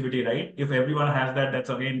exclusivity, right? If everyone has that, that's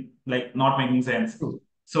again like not making sense. True.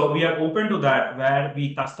 So we are open to that, where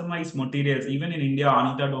we customize materials. Even in India,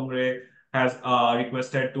 Anita Dongre has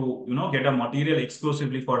requested to get a material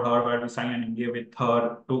exclusively for her, where we sign an NDA with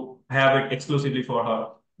her to have it exclusively for her.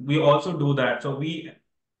 We also do that. So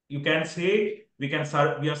you can say we are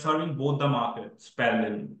serving both the markets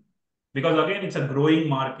parallelly, because again, it's a growing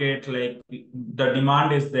market. Like the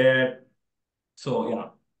demand is there. So yeah.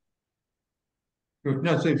 Good.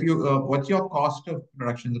 No, so if you, what's your cost of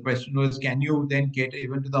production? The question was, can you then get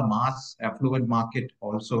even to the mass affluent market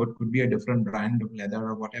also? It could be a different brand of leather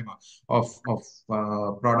or whatever of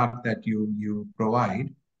product that you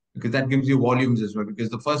provide, because that gives you volumes as well.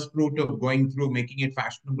 Because the first route of going through making it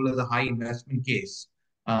fashionable is a high investment case.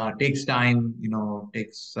 Takes time,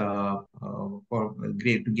 takes for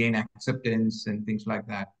great to gain acceptance and things like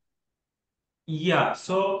that. Yeah,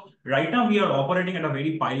 so right now we are operating at a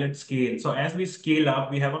very pilot scale. So as we scale up,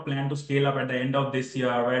 we have a plan to scale up at the end of this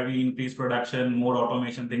year, where we increase production, more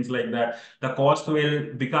automation, things like that. The cost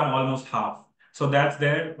will become almost half. So that's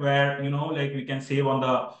there where, like we can save on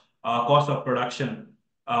the cost of production.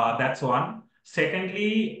 That's one.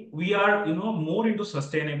 Secondly, we are, more into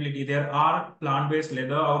sustainability. There are plant-based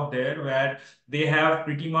leather out there where they have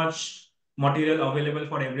pretty much material available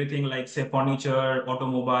for everything, like say furniture,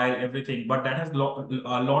 automobile, everything, but that has a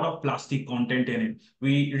lot of plastic content in it.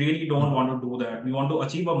 We really don't want to do that. We want to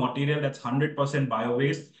achieve a material that's 100% bio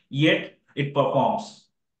waste, yet it performs.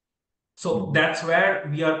 So that's where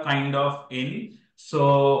we are kind of in.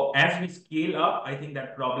 So as we scale up, I think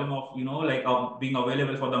that problem of like being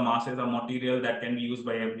available for the masses, a material that can be used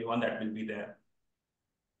by everyone, that will be there.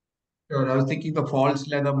 Sure. I was thinking the false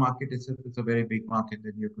leather market is a very big market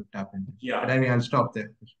that you could tap into. Yeah. But I mean, I'll stop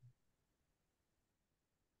there.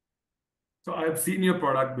 So I've seen your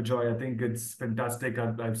product, Bijoy. I think it's fantastic.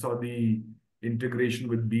 I've saw the integration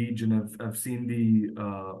with Beej, and I've seen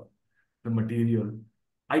the material.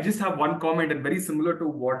 I just have one comment, and very similar to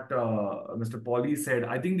what Mr. Pauly said.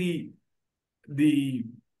 I think the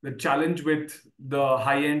the challenge with the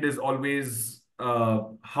high end is always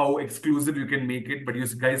how exclusive you can make it, but you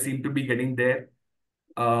guys seem to be getting there.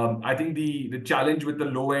 I think the challenge with the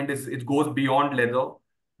low end is it goes beyond leather.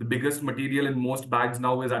 The biggest material in most bags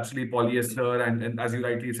now is actually polyester, and as you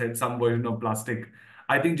rightly said, some version of plastic.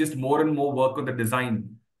 I think just more and more work on the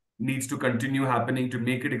design needs to continue happening to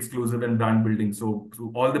make it exclusive and brand building. So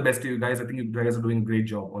all the best to you guys. I think you guys are doing a great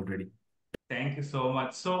job already. Thank you so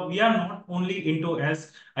much. So we are not only into,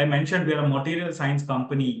 as I mentioned, we are a material science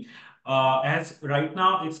company. As right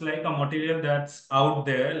now, it's like a material that's out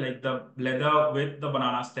there, like the leather with the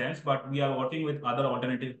banana stems, but we are working with other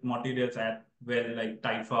alternative materials as well, like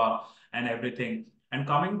Taifa and everything. And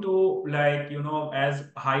coming to like, as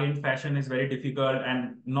high-end fashion is very difficult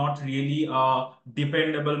and not really a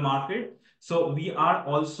dependable market. So we are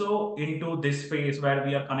also into this space where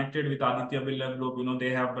we are connected with Aditya Birla Group.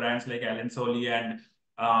 They have brands like Allen Solly and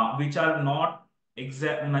which are not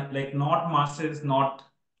exact, like not masses, not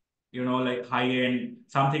like high end,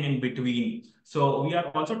 something in between. So we are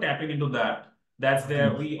also tapping into that. That's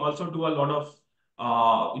there. We also do a lot of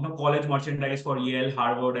college merchandise for Yale,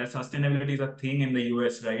 Harvard, as sustainability is a thing in the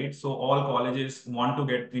US, right? So all colleges want to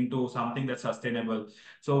get into something that's sustainable.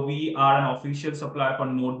 So we are an official supplier for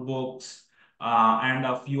notebooks and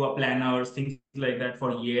a few planners, things like that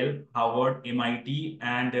for Yale, Harvard, MIT,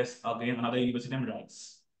 and there's again another university in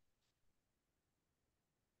Rice.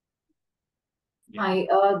 Hi,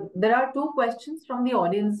 there are two questions from the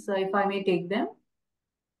audience, if I may take them.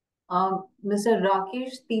 Mr.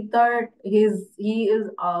 Rakesh Titar, he is he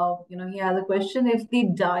has a question if the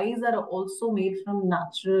dyes are also made from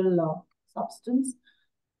natural substance.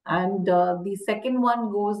 And the second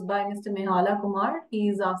one goes by Mr. Mehala Kumar. He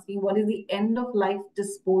is asking what is the end of life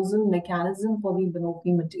disposal mechanism for the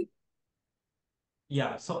Banoffee material?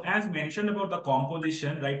 Yeah, so as mentioned about the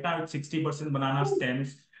composition, right now it's 60% banana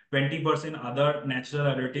stems, 20% other natural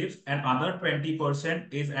additives, and other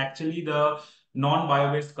 20% is actually the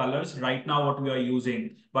non-bio-based colors right now what we are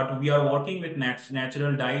using. But we are working with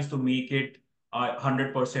natural dyes to make it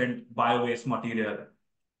 100% bio-based material.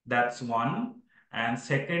 That's one. And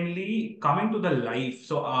secondly, coming to the life,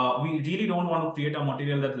 so we really don't want to create a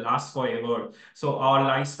material that lasts forever. So our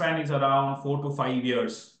lifespan is around 4 to 5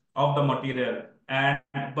 years of the material, and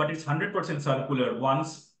but it's 100% circular.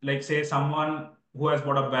 Once, like say, someone who has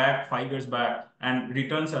bought a bag 5 years back and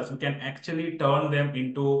returns us, we can actually turn them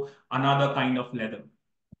into another kind of leather.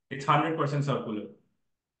 It's 100% circular.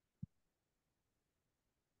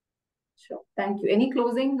 Sure. Thank you. Any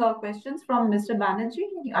closing questions from Mr.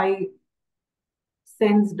 Banerjee? I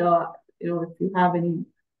sensed, if you have any.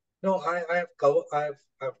 No, I have covered. I've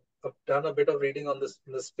done a bit of reading on this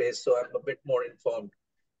space, so I'm a bit more informed.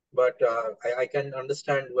 But I can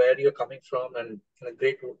understand where you're coming from, and a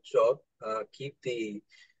great job. Keep the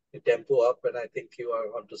tempo up, and I think you are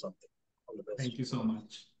onto something. All the best. Thank you so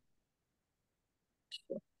much.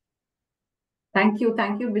 Thank you,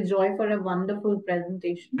 Bijoy, for a wonderful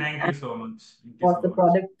presentation. Thank you so much. For the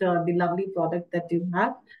product, the lovely product that you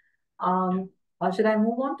have. Should I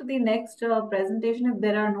move on to the next presentation if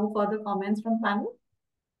there are no further comments from panel?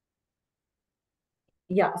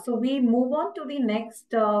 Yeah, so we move on to the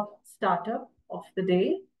next startup of the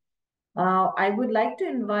day. I would like to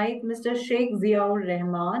invite Mr. Sheikh Ziaur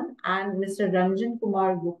Rahman and Mr. Ranjan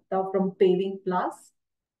Kumar Gupta from Paving Plus.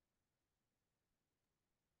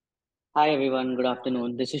 Hi everyone, good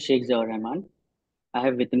afternoon. This is Sheikh Ziaur Rahman. I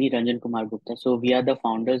have with me Ranjan Kumar Gupta. So we are the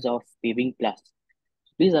founders of Paving Plus.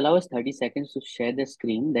 Please allow us 30 seconds to share the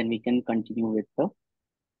screen, then we can continue with the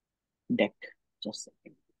deck. Just a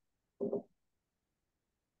second.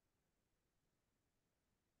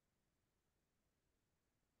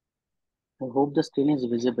 I hope the screen is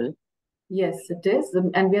visible. Yes, it is.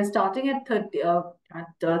 And we are starting at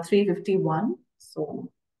 3:51.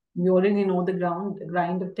 So we already know the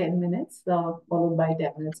grind of 10 minutes, followed by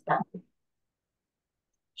 10 minutes back.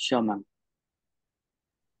 Sure, ma'am.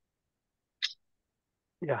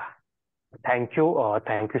 Yeah, thank you.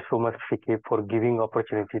 Thank you so much, Vicky, for giving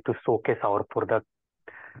opportunity to showcase our product.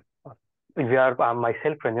 We are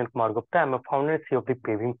myself, Ranjan Kumar Gupta. I'm a founder and CEO of the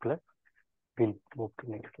Paving Plus. We'll move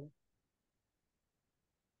to next slide.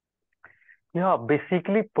 Yeah,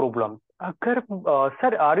 basically problem.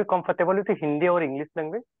 Sir, are you comfortable with the Hindi or English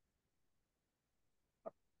language?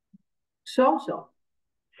 Sure.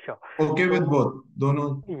 Sure. Okay with both.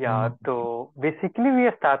 Dono. Yeah, so basically we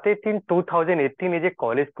started in 2018 as a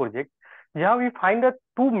college project. Yeah, we find a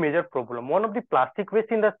two major problem. One of the plastic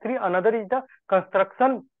waste industry, another is the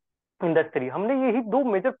construction industry. हमने यही दो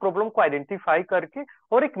major problem को identify करके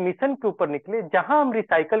और एक mission के ऊपर निकले जहां हम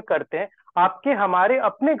रिसाइकल करते हैं आपके हमारे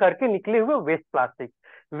अपने घर के निकले हुए waste plastic.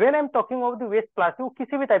 When I am talking of the waste plastic, वो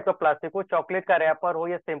किसी भी टाइप का प्लास्टिक हो, चॉकलेट का रैपर हो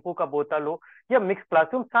या शैम्पू का बोतल हो या मिक्स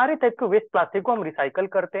प्लास्टिक, हम सारे टाइप के वेस्ट प्लास्टिक को हम रिसाइकल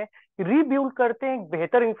करते हैं, रीबिल्ड करते हैं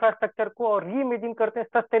बेहतर इंफ्रास्ट्रक्चर को और रीइमेजिन करते हैं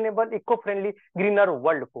sustainable eco friendly greener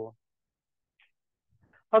world को.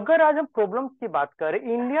 अगर आज हम प्रॉब्लम्स की बात करें,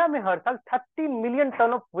 इंडिया में हर साल 30 million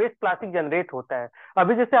ton of waste plastic generate होता है.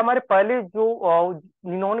 अभी जैसे हमारे पहले जो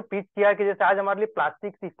इन्होंने पिच किया कि जैसे आज हमारे लिए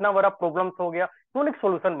प्लास्टिक इतना बड़ा प्रॉब्लम्स हो गया, उन्होंने एक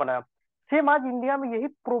सोल्यूशन बनाया. सेम आज इंडिया में यही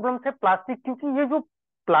प्रॉब्लम्स है प्लास्टिक, क्योंकि ये जो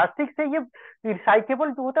प्लास्टिक से ये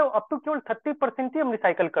रिसाइकेबल जो होता है अब तो केवल 30% ही हम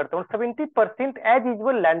रिसाइकल करते हैं और 70% एज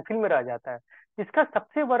यूजुअल लैंडफिल में रह जाता है. इसका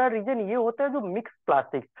सबसे बड़ा रीजन ये होता है जो mix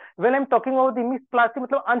plastic. When I am talking about the mix plastic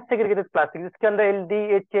मतलब अनसेग्रीगेटेड प्लास्टिक, जिसके अंदर एलडी,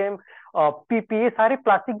 एचएम, पीपी, ये सारे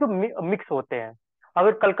प्लास्टिक जो मिक्स होते हैं.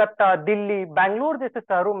 अगर कलकत्ता, दिल्ली, बैंगलोर जैसे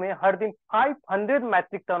शहरों में हर दिन 500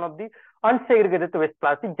 matric ton of the अनसेग्रीगेटेड waste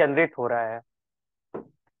plastic generate हो रहा है.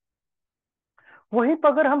 वहीं पर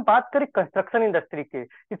अगर हम बात करें कंस्ट्रक्शन इंडस्ट्री के,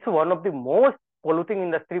 it's one of the most polluting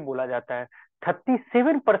industry बोला जाता है.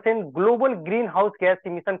 37% global green house gas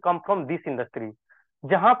emission come from this industry,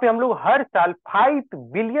 जहां पे हम लोग हर साल 5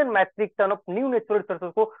 billion matric ton of new natural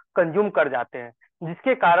resources को कंज्यूम कर जाते हैं,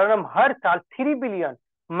 जिसके कारण हम हर साल 3 billion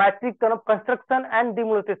matric ton of construction and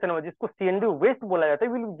demolition, जिसको सीएनडी वेस्ट बोला जाता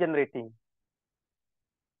है, विल बी जनरेटिंग.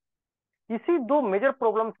 इसी दो मेजर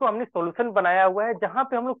प्रॉब्लम्स को हमने सॉल्यूशन बनाया हुआ है, जहां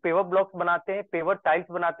पे हम लोग पेवर ब्लॉक्स बनाते हैं, पेवर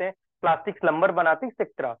टाइल्स बनाते हैं, प्लास्टिक लंबर बनाते हैं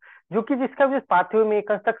एक्सेट्रा, जो कि जिसका यूज पाथवे में,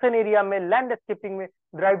 कंस्ट्रक्शन एरिया में, लैंडस्केपिंग में,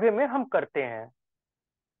 ड्राइववे में हम करते हैं।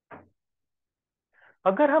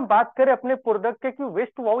 अगर हम बात करें अपने प्रोडक्ट के कि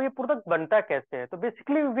वेस्ट टू वाओ ये प्रोडक्ट बनता कैसे है, तो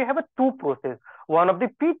basically we have a to process, one of the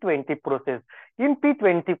P20 process. In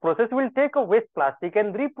P20 process will take a waste plastic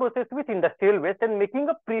and reprocess with industrial waste and making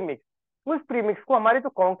a premix. उस premix को हमारे जो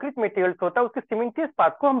concrete materials होता है उसके सीमेंटियस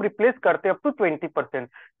part को हम replace करते हैं अप टू 20%,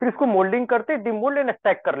 फिर इसको मोल्डिंग करते हैं, डिमोल्ड एंड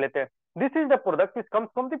स्टैक कर लेते हैं। This is the product which comes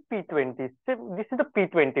from the P20, this is the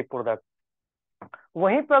P20 product.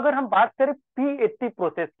 वहीं पर अगर हम बात करें P80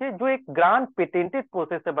 प्रोसेस के, जो एक ग्रांड पेटेंटेड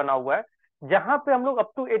प्रोसेस से बना हुआ है, जहां पे हम लोग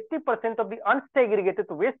up to 80% of the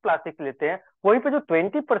अनसेग्रीगेटेड waste plastic लेते हैं, वहीं पे जो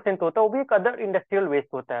 20% होता है वो भी एक अदर इंडस्ट्रियल वेस्ट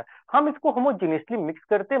होता है। हम इसको होमोजेनियसली मिक्स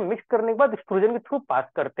करते हैं, मिक्स करने के बाद एक्सट्रूजन के थ्रू पास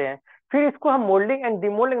करते हैं, फिर इसको हम मोल्डिंग एंड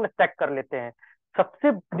डिमोल्डिंग स्टैक कर लेते हैं।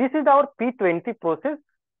 सबसे this is our P20 process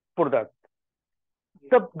product.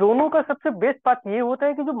 तब दोनों का सबसे बेस्ट पार्ट ये होता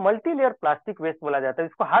है कि जो मल्टी लेयर प्लास्टिक वेस्ट बोला जाता है,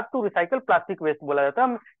 इसको hard to recycle plastic waste बोला जाता है,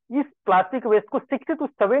 हम इस प्लास्टिक वेस्ट को 60 to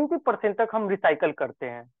 70% तक हम रिसाइकल करते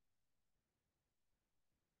हैं।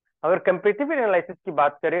 अगर कंपेरेटिव एनालिसिस की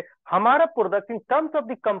बात करें, हमारा product in terms of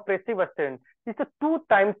the compressive strength is 2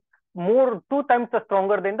 times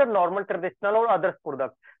stronger than the normal traditional और अदर्स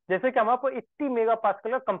प्रोडक्ट। जैसे कि हमारे पास 80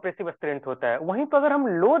 मेगापास्कल का कंप्रेसिव स्ट्रेंथ होता है, वहीं पर अगर हम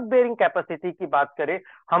लोड बेयरिंग कैपेसिटी की बात करें,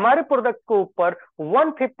 हमारे प्रोडक्ट के ऊपर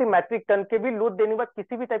 150 मैट्रिक टन के भी लोड देने के बाद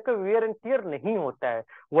किसी भी टाइप का वेयर एंड टियर नहीं होता है।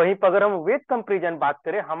 वहीं पर अगर हम वेट कंपेरिजन बात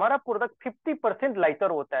करें, हमारा प्रोडक्ट 50% लाइटर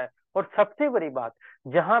होता है। और सबसे बड़ी बात,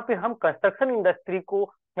 जहां पे हम कंस्ट्रक्शन इंडस्ट्री को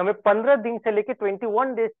हमें 15 दिन से लेकर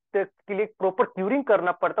 21 डेज तक के लिए प्रॉपर क्यूरिंग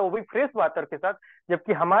करना पड़ता है, वो भी फ्रेश वाटर के साथ,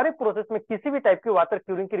 जबकि हमारे प्रोसेस में किसी भी टाइप की वाटर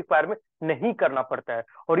क्यूरिंग की रिक्वायरमेंट नहीं करना पड़ता है।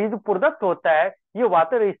 और ये जो प्रोडक्ट होता है ये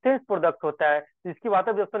वाटर रेजिस्टेंस प्रोडक्ट होता है, जिसकी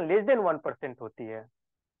वाटर एब्जॉर्प्शन लेस देन 1% होती है।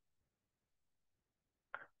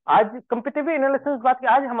 आज कंपेटिटिव एनालिसिस बात की,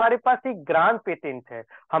 आज हमारे पास एक ग्रांड पेटेंट है,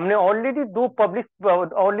 हमने ऑलरेडी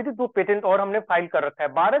दो पेटेंट और हमने फाइल कर रखा है।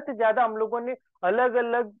 12 से ज्यादा हम लोगों ने अलग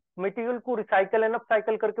अलग मटेरियल को रिसाइकल एंड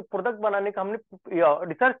अपसाइकल करके प्रोडक्ट बनाने का हमने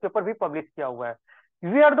रिसर्च पेपर भी पब्लिश किया हुआ है।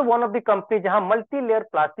 We are the one of the company जहां मल्टी लेयर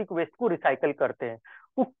प्लास्टिक वेस्ट को रिसाइकल करते हैं।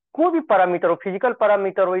 वो कोई भी पैरामीटर हो, फिजिकल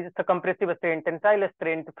पैरामीटर हो, जैसे compressive strength, tensile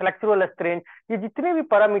strength, flexural strength, ये जितने भी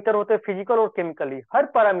पैरामीटर होते हैं फिजिकल और केमिकली, हर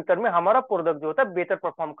पैरामीटर में हमारा प्रोडक्ट जो होता है बेटर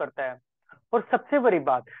परफॉर्म करता है। और सबसे बड़ी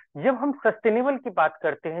बात, जब हम सस्टेनेबल की बात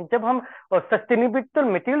करते हैं, जब हम सस्टेनेबल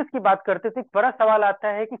मटेरियल्स की बात करते हैं, तो एक बड़ा सवाल आता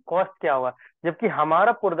है कि कॉस्ट क्या होगा, जबकि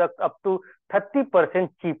हमारा प्रोडक्ट अप टू 30%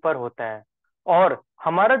 चीपर होता है। और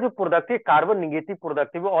हमारा जो प्रोडक्ट है कार्बन निगेटिव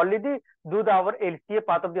प्रोडक्ट है, वो already do the our LCA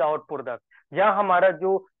part of the our product, जहां हमारा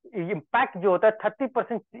जो इम्पैक्ट जो होता है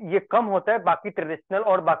 30% ये कम होता है बाकी ट्रेडिशनल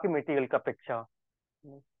और बाकी मटेरियल की अपेक्षा।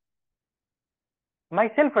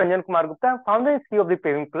 Myself, Ranjan Kumar Gupta, I'm founder and CEO of the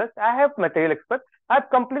Paving Plus. I have material expert. I've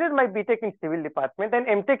completed my BTech in Civil Department and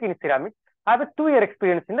MTech in Ceramics. I have a 2-year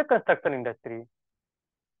experience in the construction industry.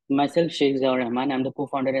 Myself, Sheikh Zaur Rahman. I'm the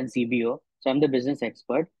co-founder and CBO. So I'm the business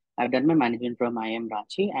expert. I've done my management from IIM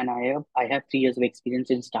Ranchi, and I have 3 years of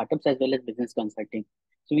experience in startups as well as business consulting.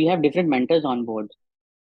 So we have different mentors on board.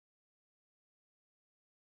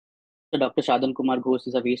 So Dr. Shadan Kumar Ghosh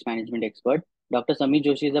is a waste management expert. Dr. Samir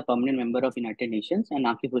Joshi is a permanent member of United Nations, and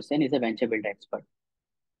Akif Hussain is a venture builder expert.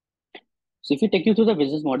 So if you take you through the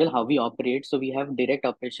business model, how we operate, so we have direct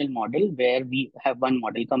operational model where we have one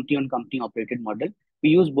model, company on company operated model.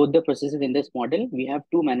 We use both the processes in this model. We have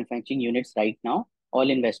 2 manufacturing units right now, all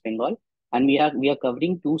in West Bengal, and we are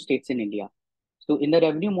covering 2 states in India. So in the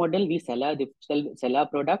revenue model, we sell our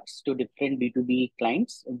products to different B2B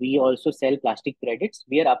clients. We also sell plastic credits.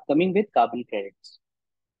 We are upcoming with carbon credits.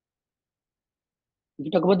 If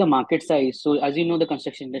you talk about the market size, so as you know, the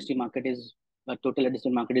construction industry market is total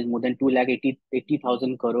addressable market is more than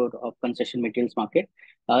 2,80,000 crore of construction materials market,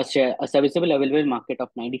 a serviceable available market of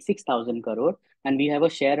 96,000 crore, and we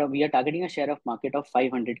are targeting a share of market of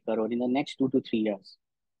 500 crore in the next 2 to 3 years.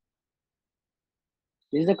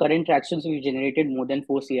 This is the current traction. So we generated more than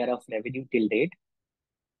 4 CR of revenue till date.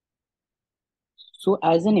 So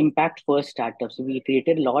as an impact first startup, so we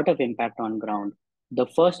created a lot of impact on ground. The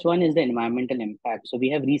first one is the environmental impact. So we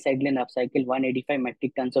have recycled and upcycled 185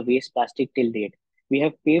 metric tons of waste plastic till date. We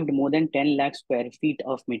have paved more than 10 lakh square feet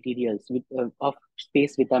of materials of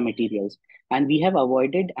space with our materials, and we have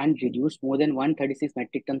avoided and reduced more than 136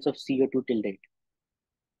 metric tons of CO2 till date.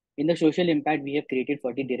 In the social impact, we have created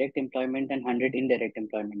 40 direct employment and 100 indirect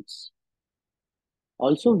employments.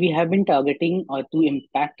 Also, we have been targeting to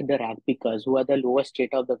impact the rag pickers, who are the lowest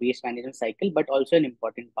strata of the waste management cycle, but also an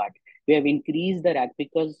important part. We have increased the rag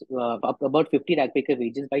pickers, about 50 rag picker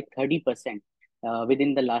wages by 30%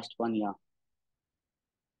 within the last 1 year.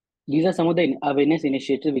 These are some of the awareness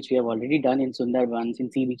initiatives which we have already done in Sundarbans, in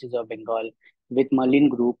sea beaches of Bengal, with Merlin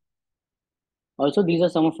Group. Also, these are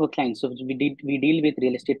some of our clients. So we deal with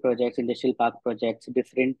real estate projects, industrial park projects,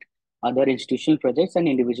 different other institutional projects and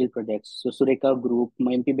individual projects. So Sureka Group,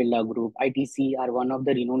 MP Birla Group, ITC are one of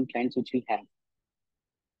the renowned clients which we have.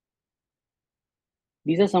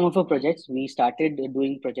 These are some of our projects. We started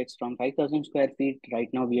doing projects from 5,000 square feet. Right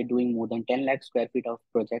now, we are doing more than 10 lakh square feet of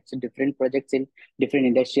projects, different projects in different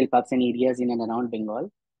industrial parks and areas in and around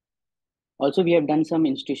Bengal. Also, we have done some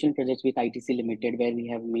institutional projects with ITC Limited, where we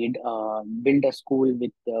have made build a school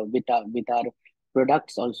with our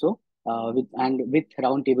products also, with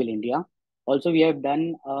Roundtable India. Also, we have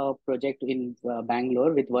done a project in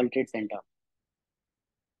Bangalore with World Trade Center.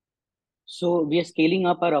 So we are scaling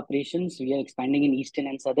up our operations. We are expanding in Eastern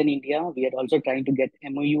and Southern India. We are also trying to get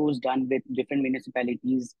MOUs done with different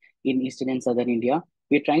municipalities in Eastern and Southern India.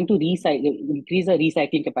 We are trying to increase our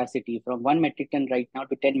recycling capacity from 1 metric ton right now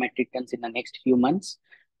to 10 metric tons in the next few months.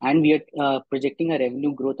 And we are projecting a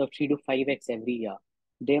revenue growth of 3 to 5x every year.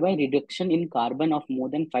 Thereby, reduction in carbon of more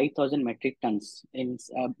than 5,000 metric tons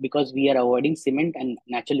because we are avoiding cement and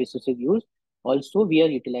natural resources use. Also, we are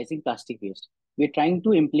utilizing plastic waste. We're trying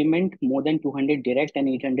to implement more than 200 direct and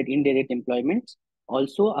 800 indirect employments,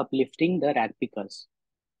 also uplifting the rag pickers.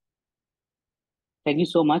 Thank you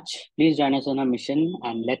so much. Please join us on our mission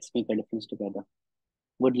and let's make a difference together.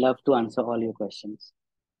 Would love to answer all your questions.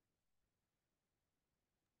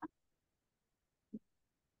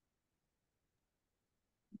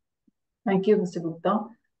 Thank you, Mr. Gupta.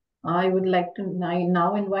 I would like to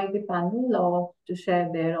now invite the panel to share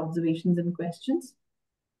their observations and questions.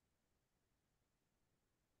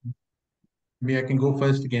 Maybe I can go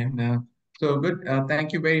first again. So good.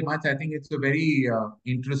 Thank you very much. I think it's a very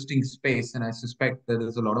interesting space, and I suspect that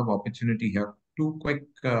there's a lot of opportunity here. Two quick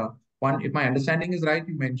one, if my understanding is right,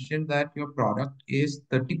 you mentioned that your product is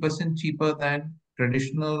 30% cheaper than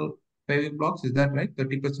traditional paving blocks. Is that right?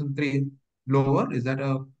 30% lower? Is that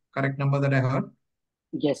a correct number that I heard?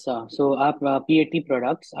 Yes, sir. So our PAT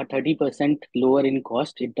products are 30% lower in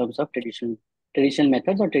cost in terms of traditional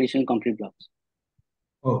methods or traditional concrete blocks.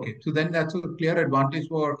 Okay, so then that's a clear advantage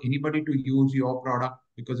for anybody to use your product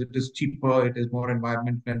because it is cheaper, it is more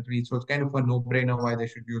environment friendly. So it's kind of a no-brainer why they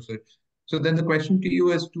should use it. So then the question to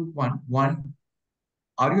you is two, one,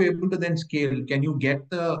 are you able to then scale? Can you get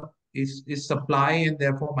is supply and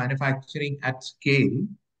therefore manufacturing at scale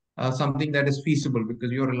something that is feasible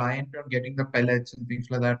because you're reliant on getting the pellets and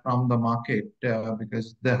things like that from the market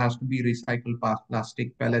because there has to be recycled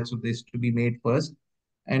plastic pellets of this to be made first.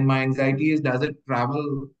 And my anxiety is, does it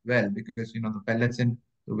travel well? Because, you know, the pellets and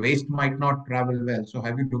the waste might not travel well. So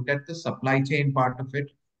have you looked at the supply chain part of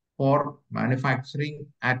it for manufacturing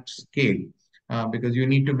at scale? Because you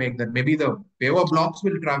need to make that. Maybe the paver blocks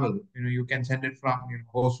will travel. You know, you can send it from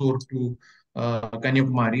Hosur to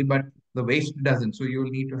Kanyakumari, but the waste doesn't. So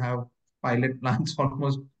you'll need to have pilot plants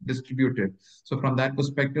almost distributed. So from that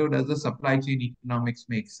perspective, does the supply chain economics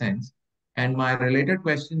make sense? And my related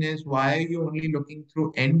question is, why are you only looking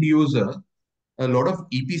through end user? A lot of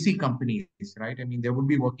EPC companies, right? I mean, they would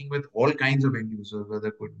be working with all kinds of end users, whether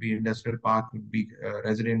it could be industrial park, could be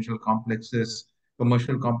residential complexes,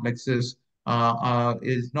 commercial complexes,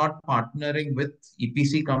 is not partnering with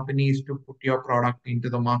EPC companies to put your product into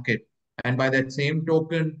the market. And by that same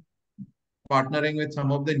token, partnering with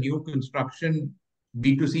some of the new construction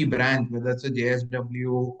B2C brands, whether it's a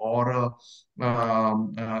JSW or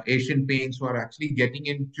Asian Paints, who are actually getting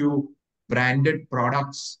into branded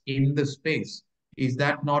products in the space. Is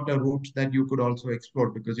that not a route that you could also explore?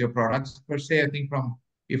 Because your products per se, I think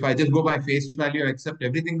if I just go by face value, accept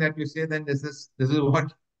everything that you say, then this is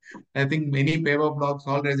what I think many paver blocks,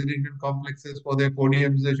 all residential complexes for their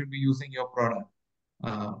podiums, they should be using your product.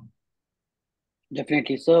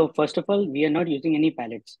 Definitely. So first of all, we are not using any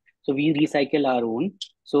pallets. So we recycle our own.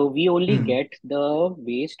 So we only get the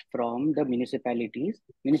waste from the municipalities.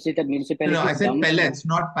 Municipalities No, I said dump pellets,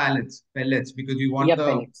 not pallets. Pellets, because you want the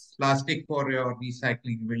pellets. plastic for your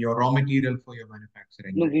recycling, your raw material for your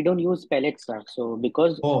manufacturing. No, we don't use pellets, sir. So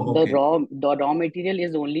because the raw material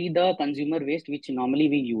is only the consumer waste which normally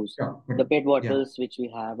we use. The PET bottles which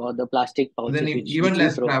we have, or the plastic pouches. Then even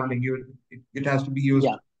less traveling, it has to be used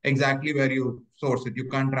exactly where you source it. You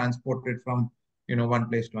can't transport it from one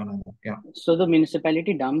place to another. Yeah. So the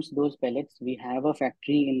municipality dumps those pellets. We have a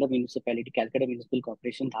factory in the municipality, Calcutta Municipal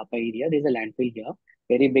Corporation, Thapa area. There's a landfill here,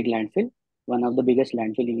 very big landfill, one of the biggest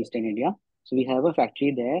landfill in Eastern India. So we have a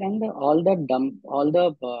factory there, and all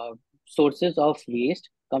the sources of waste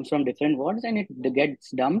comes from different wards, and it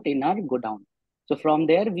gets dumped in our godown. So from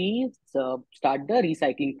there we start the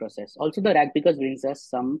recycling process. Also, the rag pickers brings us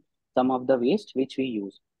some some of the waste which we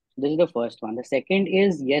use. This is the first one. The second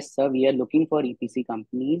is, yes, sir, we are looking for EPC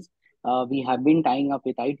companies. We have been tying up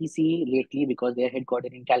with ITC lately because they are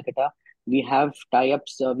headquartered in Calcutta. We have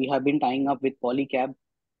tie-ups. We have been tying up with Polycab.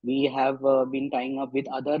 We have been tying up with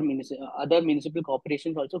other municipal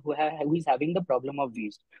corporations also who is having the problem of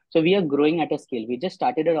waste. So we are growing at a scale. We just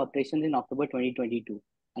started our operations in October 2022,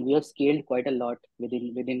 and we have scaled quite a lot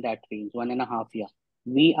within that range, 1.5 year.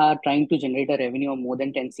 We are trying to generate a revenue of more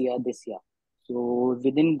than 10 CR this year. So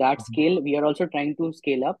within that scale, we are also trying to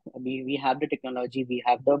scale up. We have the technology, we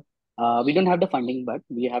don't have the funding, but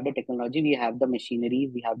we have the technology, we have the machinery,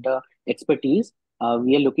 we have the expertise.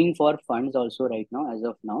 We are looking for funds also right now, as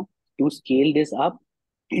of now, to scale this up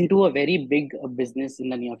into a very big business in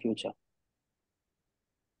the near future.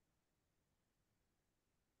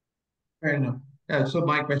 Fair enough. So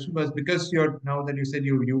my question was, because now that you said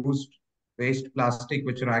you used waste plastic,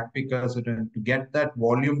 which are rack pickers, and to get that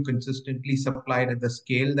volume consistently supplied at the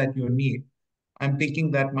scale that you need, I'm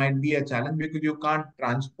thinking that might be a challenge because you can't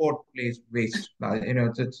transport waste.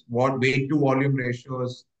 It's what weight to volume ratio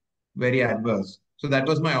is very adverse. So that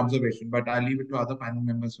was my observation, but I'll leave it to other panel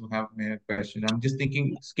members who have a question. I'm just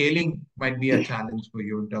thinking scaling might be a challenge for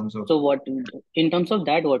you in terms of. So in terms of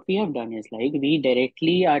that, what we have done is like we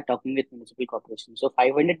directly are talking with municipal corporations. So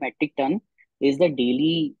 500 metric ton is the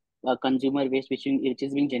daily consumer waste which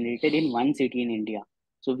is being generated in one city in India.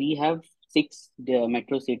 So we have six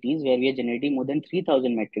metro cities where we are generating more than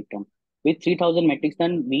 3,000 metric ton. With 3,000 metric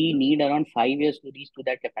ton, we need around 5 years to reach to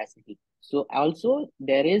that capacity. So also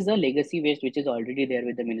there is a legacy waste which is already there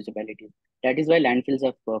with the municipalities. That is why landfills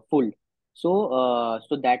are full. So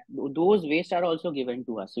that those waste are also given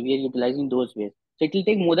to us. So we are utilizing those waste. So it will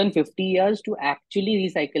take more than 50 years to actually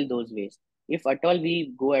recycle those waste, if at all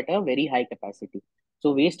we go at a very high capacity.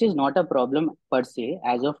 So waste is not a problem per se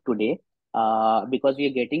as of today, because we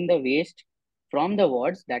are getting the waste from the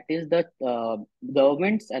wards. That is the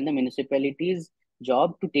governments and the municipalities'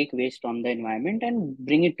 job to take waste from the environment and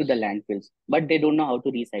bring it to the landfills. But they don't know how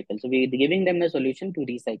to recycle. So we are giving them the solution to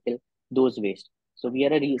recycle those waste. So we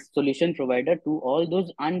are a solution provider to all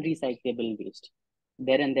those unrecyclable waste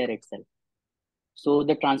there and there itself. So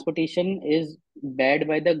the transportation is bared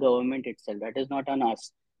by the government itself. That is not on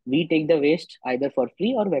us. We take the waste either for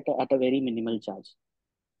free or at a very minimal charge.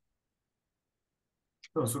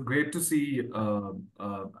 So great to see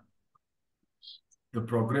the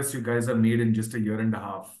progress you guys have made in just a year and a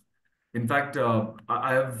half. In fact, you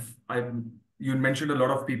mentioned a lot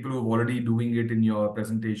of people who are already doing it in your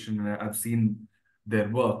presentation, and I've seen their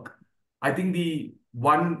work. I think the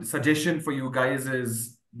one suggestion for you guys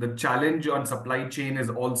is the challenge on supply chain is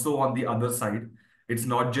also on the other side. It's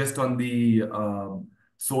not just on the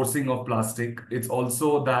sourcing of plastic. It's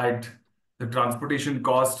also that the transportation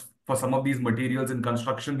cost for some of these materials in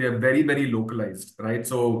construction, they are very, very localized, right?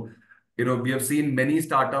 So, we have seen many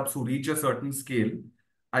startups who reach a certain scale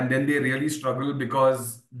and then they really struggle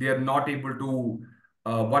because they are not able to,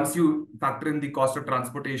 once you factor in the cost of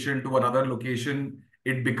transportation to another location,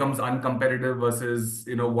 it becomes uncompetitive versus,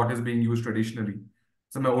 what is being used traditionally.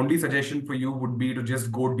 So my only suggestion for you would be to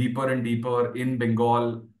just go deeper and deeper in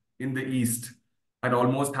Bengal, in the east, and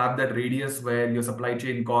almost have that radius where your supply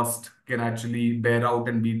chain cost can actually bear out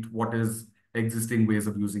and beat what is existing ways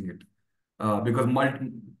of using it. Because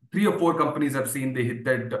 3 or 4 companies have seen they hit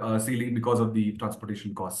that ceiling because of the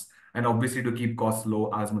transportation costs, and obviously to keep costs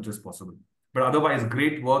low as much as possible. But otherwise,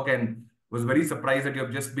 great work, and was very surprised that you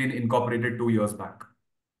have just been incorporated 2 years back.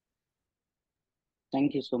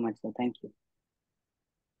 Thank you so much, sir. Thank you.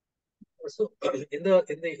 So in the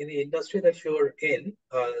industry that you're in,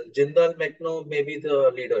 Jindal Mechno may be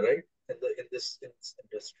the leader, right? In this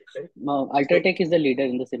industry, right? Ultratech is the leader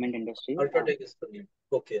in the cement industry. Ultratech is the leader.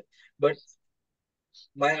 Okay, but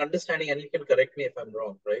my understanding, and you can correct me if I'm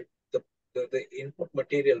wrong, right? The input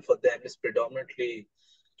material for them is predominantly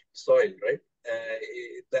soil, right?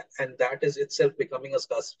 And that is itself becoming a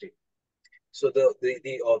scarcity. So the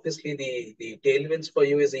obviously the tailwinds for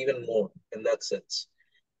you is even more in that sense.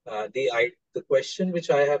 The question which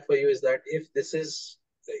I have for you is that if this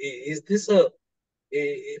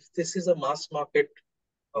is a mass market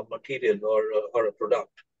material or a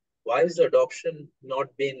product, why is the adoption not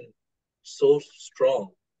been so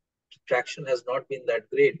strong? Traction has not been that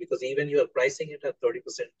great, because even you are pricing it at 30%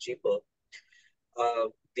 cheaper.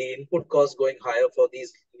 The input cost going higher for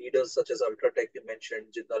these leaders such as Ultratech, you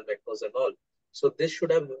mentioned, Jindal Mechnos and all. So this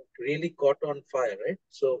should have really caught on fire, right?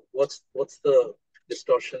 So what's the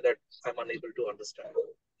distortion that I'm unable to understand?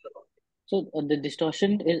 So the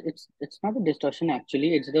distortion is it's not a distortion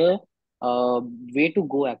actually. It's the way to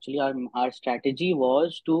go actually. Our strategy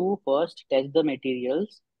was to first test the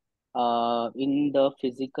materials in the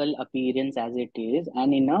physical appearance as it is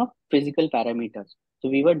and in a physical parameters. So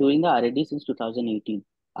we were doing the R&D since 2018.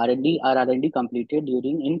 Our R&D completed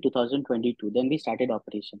during in 2022. Then we started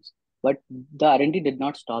operations. But the R&D did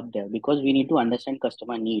not stop there because we need to understand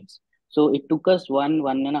customer needs. So it took us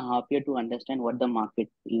 1.5 year to understand what the market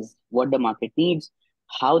is, what the market needs,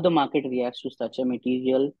 how the market reacts to such a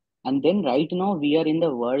material. And then right now we are in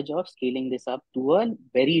the verge of scaling this up to a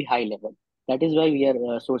very high level. That is why we are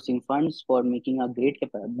sourcing funds for making a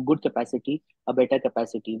good capacity, a better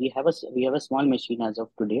capacity. We have a small machine as of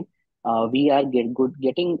today. We are getting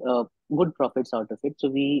good profits out of it. So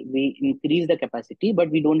we increase the capacity,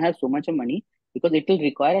 but we don't have so much of money because it will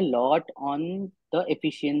require a lot on the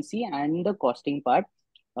efficiency and the costing part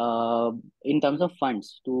in terms of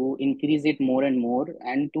funds to increase it more and more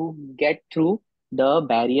and to get through the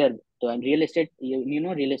barrier. The real estate,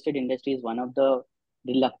 real estate industry is one of the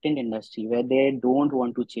reluctant industry where they don't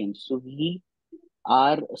want to change. So we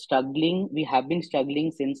have been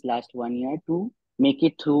struggling since last 1 year to make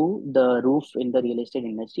it through the roof in the real estate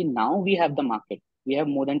industry. Now we have the market. We have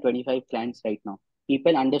more than 25 clients right now.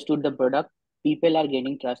 People understood the product. People are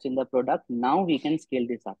gaining trust in the product. Now we can scale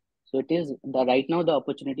this up. So it is the right now the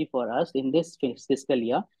opportunity for us in this fiscal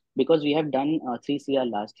year because we have done 3 CR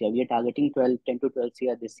last year. We are targeting 10 to 12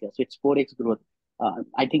 CR this year. So it's 4x growth.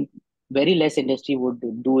 I think very less industry would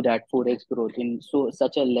do that 4x growth in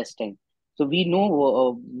such a less time. So we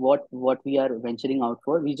know what we are venturing out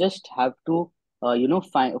for. We just have to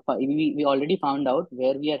we already found out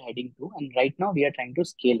where we are heading to, and right now we are trying to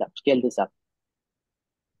scale this up.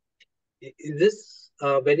 Is this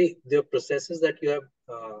the processes that you have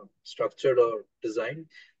structured or designed,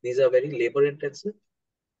 these are very labor intensive?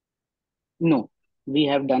 No, we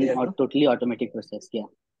have done a totally automatic process. Yeah.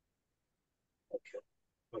 Okay.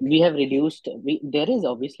 We have reduced, there is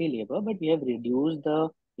obviously labor, but we have reduced the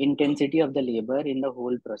intensity of the labor in the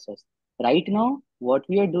whole process. Right now, what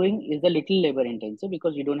we are doing is a little labor intensive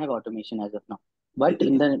because we don't have automation as of now. But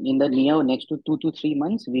in the near next 2 to 3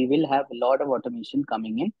 months, we will have a lot of automation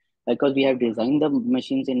coming in because we have designed the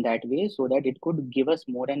machines in that way so that it could give us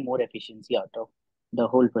more and more efficiency out of the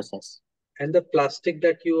whole process. And the plastic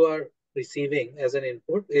that you are receiving as an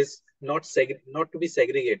input is not to be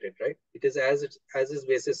segregated, right? It is as is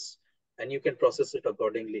basis, and you can process it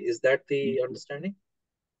accordingly. Is that the understanding?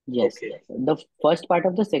 Yes. Okay. The first part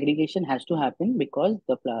of the segregation has to happen because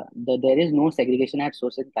there is no segregation at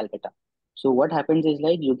source in Calcutta. So what happens is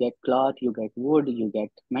like you get cloth, you get wood, you get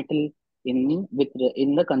metal in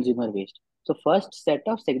the consumer waste. So first set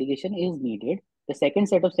of segregation is needed. The second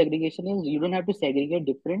set of segregation is you don't have to segregate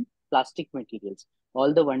different plastic materials.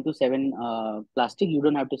 All the 1 to 7 plastic you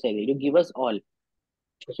don't have to segregate. You give us all.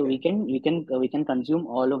 Okay. So we can consume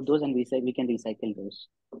all of those and we can recycle those.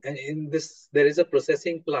 And in this, there is a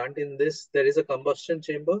processing plant. In this, there is a combustion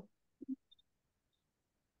chamber.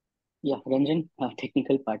 Yeah, Ranjan,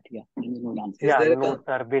 technical part. Yeah, no answer. Yeah, no,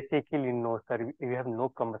 sir. Basically, no, sir. We have no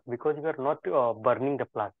combustion because we are not burning the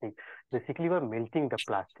plastic. Basically, we are melting the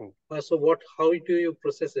plastic. So how do you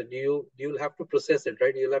process it? You'll have to process it,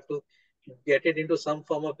 right? You'll have to get it into some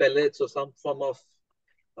form of pellets or some form of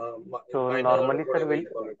So minor, normally, sir, whatever you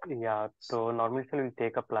call it. So normally, sir, we'll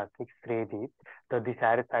take a plastic, spray it, the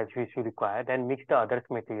desired size which we require, then mix the other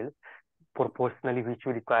materials proportionally which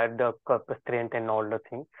we require the strength and all the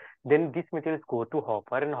things. Then these materials go to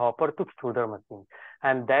hopper and hopper to extruder machine,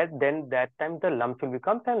 and that time the lumps will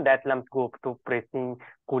become and that lumps go up to pressing,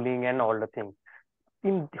 cooling, and all the things.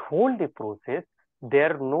 In the whole the process,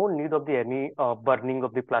 there no need of the any burning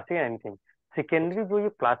of the plastic and anything. Secondary जो ये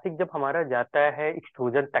plastic जब हमारा जाता है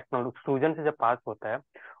extrusion से जब पास होता है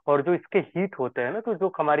और जो इसके हीट होते हैं ना, तो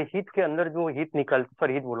जो हमारी हीट के अंदर जो हीट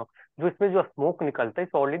बोलो जो इसमें जो स्मोक निकलता है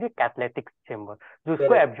इट्स ऑलरेडी कैथलेटिक चेम्बर जो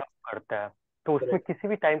इसको एब्जॉर्ब करता है, तो उसमें किसी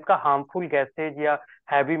भी टाइप का हार्मफुल गैसेज या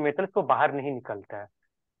हैवी मेटल तो बाहर नहीं निकलता है.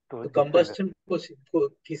 तो कंबस्टन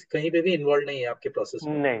कहीं पे भी इन्वॉल्व नहीं है आपके प्रोसेस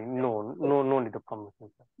में? नहीं, नो नीड ऑफ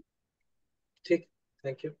कंबस्टन. ठीक,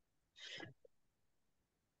 thank you.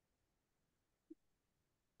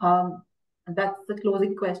 That's the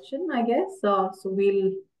closing question, I guess. So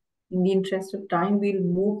we'll, in the interest of time, we'll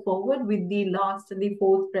move forward with the last and the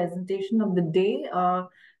fourth presentation of the day.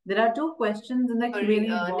 There are two questions in the Q&A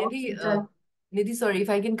box. Nidhi, sorry, if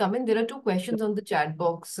I can come in, there are two questions on the chat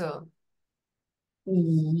box.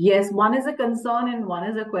 Yes, one is a concern and one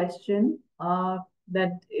is a question.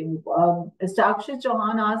 That Sakshi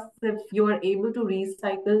Chauhan asks if you are able to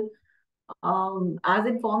recycle. As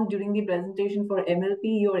informed during the presentation for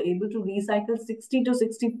MLP, you are able to recycle 60 to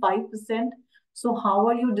 65%. So how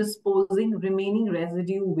are you disposing remaining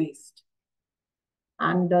residue waste?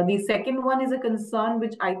 And the second one is a concern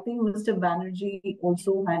which I think Mr. Banerjee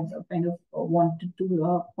also had kind of wanted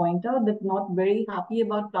to point out, that not very happy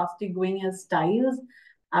about plastic going as tiles,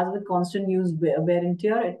 as with constant use wear and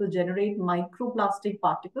tear, it will generate microplastic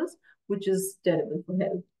particles, which is terrible for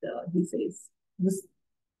health, he says.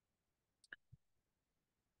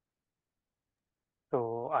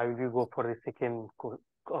 So I will go for the second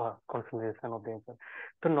consideration of the answer.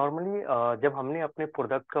 तो normally जब हमने अपने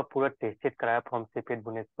product का पूरा tested कराया from सेपेट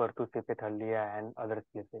बुनेस्पर to सेपेट Haldia and other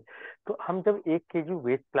places, तो हम जब 1 kg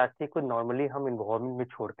वेस्ट प्लास्टिक को नॉर्मली हम इन्वायरमेंट में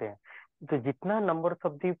छोड़ते हैं, तो जितना number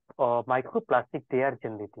of the micro plastic they are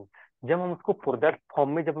generating, जब हम उसको प्रोडक्ट फॉर्म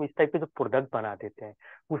में जब हम इस टाइप के जो प्रोडक्ट बना देते हैं,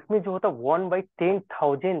 उसमें जो होता है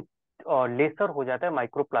 1/10,000 लेसर हो जाता है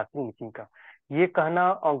माइक्रो प्लास्टिक लीचिंग का। ये कहना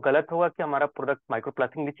गलत होगा कि हमारा प्रोडक्ट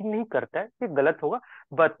माइक्रोप्लास्टिक लीचिंग नहीं करता है, ये गलत होगा,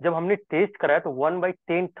 बट जब हमने टेस्ट कराया तो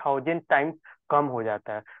 1/10,000 टाइम्स कम हो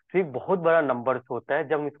जाता है। तो एक बहुत बड़ा नंबर होता है।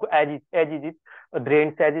 जब हम इसको एज इज इट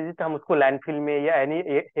ड्रेन से एज इज इट हम उसको लैंडफिल में या एनी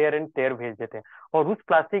एयर एंड टेयर भेज देते हैं। और उस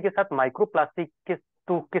प्लास्टिक के साथ माइक्रो प्लास्टिक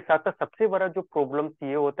के साथ सबसे बड़ा जो प्रॉब्लम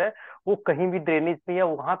ये होता है, वो कहीं भी ड्रेनेज में या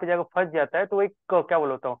वहां पे जाकर फंस जाता है, तो एक क्या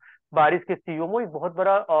बोलता हूँ, बारिश के सीओ में एक बहुत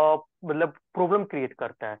बड़ा मतलब प्रॉब्लम क्रिएट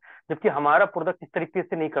करता है, जबकि हमारा प्रोडक्ट इस तरीके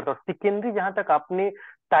से नहीं करता। सेकेंडरी जहां तक आपने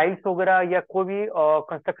टाइल्स वगैरह या कोई भी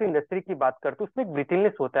कंस्ट्रक्शन इंडस्ट्री की बात करते, उसमें एक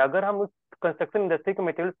ब्रिटलनेस होता है। अगर हम उस कंस्ट्रक्शन इंडस्ट्री के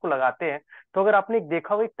मटेरियल्स को लगाते हैं, तो अगर आपने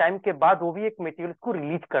देखा हो एक टाइम के बाद वो भी एक मटेरियल को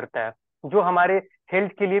रिलीज करता है, जो हमारे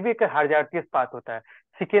हेल्थ के लिए भी एक हार्जार्टियस बात होता है।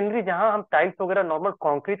 सेकेंडरी जहां हम टाइल्स वगैरह नॉर्मल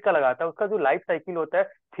कंक्रीट का लगाता है, उसका जो लाइफ साइकिल होता है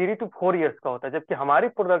 3 to 4 ईयर्स का होता है, जबकि हमारे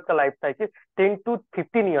प्रोडक्ट का लाइफ साइकिल 10 to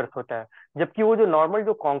 15 ईयर्स होता है। जबकि वो जो नॉर्मल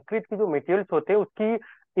जो कंक्रीट की जो मटेरियल्स होते हैं,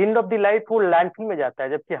 उसकी एंड ऑफ द लाइफ वो लैंडफिल में जाता है,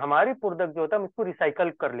 जबकि हमारे प्रोडक्ट जो होता है हम इसको रिसाइकल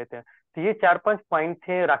कर लेते हैं। तो ये 4-5 पॉइंट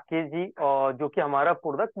थे राकेश जी, जो कि हमारा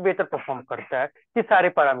प्रोडक्ट बेटर परफॉर्म करता है ये सारे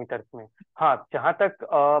पैरामीटर्स में। हाँ, जहां तक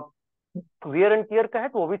वियर एंड टियर का है,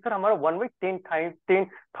 तो वो भी सर हमारा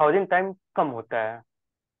 1/10,000 टाइम कम होता है।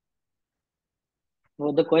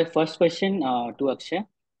 So the first question to Akshay,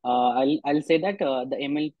 I'll say that the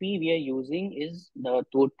MLP we are using is the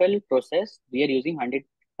total process. We are using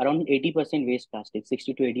around 80% waste plastic,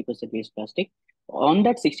 60 to 80% waste plastic. On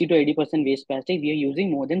that 60 to 80% waste plastic, we are using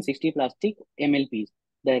more than 60 plastic MLPs.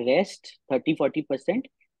 The rest 30-40%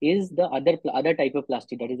 is the other type of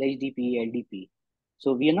plastic, that is HDP, LDP.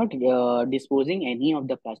 So we are not disposing any of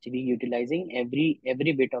the plastic. We are utilizing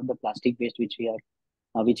every bit of the plastic waste which we have,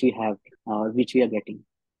 which we are getting.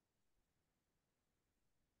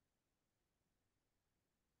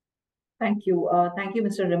 Thank you. Thank you,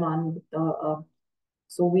 Mr. Rahman.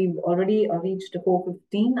 So we've already reached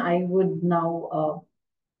 4:15. I would now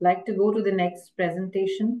like to go to the next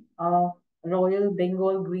presentation, Royal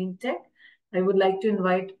Bengal Green Tech. I would like to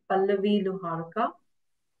invite Pallavi Luharka.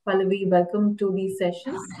 Pallavi, welcome to the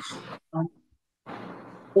session.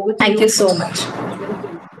 Over to Thank you so much.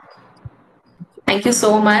 Thank you so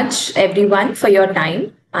much, everyone, for your time.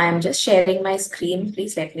 I am just sharing my screen.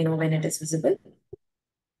 Please let me know when it is visible.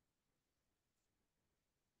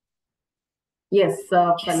 Yes,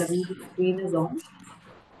 Pallavi, the screen is on.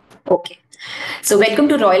 Okay. So welcome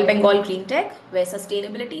to Royal Bengal Green Tech, where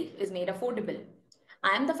sustainability is made affordable.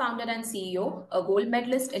 I am the founder and CEO, a gold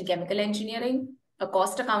medalist in chemical engineering, a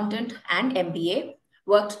cost accountant and MBA,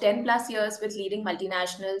 worked 10 plus years with leading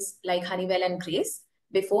multinationals like Honeywell and Grace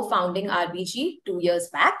before founding RBG 2 years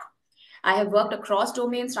back. I have worked across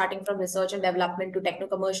domains, starting from research and development to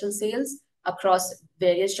techno-commercial sales across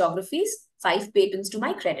various geographies, 5 patents to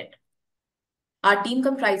my credit. Our team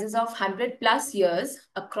comprises of 100 plus years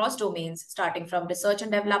across domains, starting from research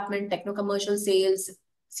and development, techno-commercial sales,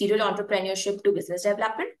 serial entrepreneurship to business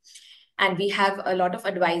development. And we have a lot of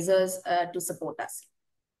advisors to support us.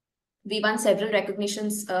 We won several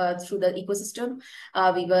recognitions through the ecosystem.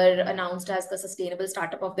 We were announced as the Sustainable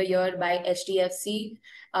Startup of the Year by HDFC.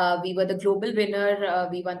 We were the global winner.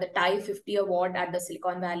 We won the TIE 50 award at the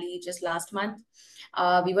Silicon Valley just last month.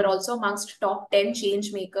 We were also amongst top 10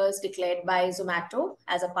 change makers declared by Zomato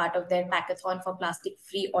as a part of their packathon for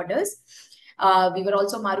plastic-free orders. We were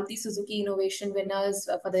also Maruti Suzuki Innovation winners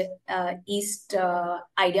for the East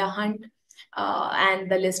Idea Hunt, and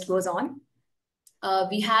the list goes on.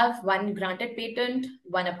 We have 1 granted patent,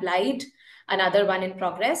 1 applied, another 1 in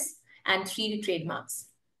progress, and 3 trademarks.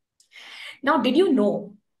 Now, did you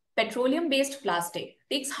know petroleum-based plastic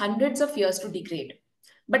takes hundreds of years to degrade?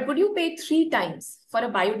 But would you pay 3 times for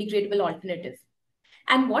a biodegradable alternative?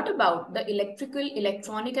 And what about the electrical,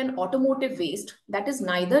 electronic, and automotive waste that is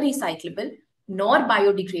neither recyclable nor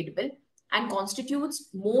biodegradable and constitutes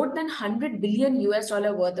more than $100 billion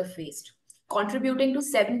worth of waste, contributing to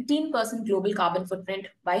 17% global carbon footprint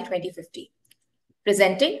by 2050?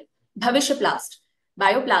 Presenting Bhavishyaplast,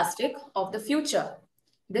 bioplastic of the future.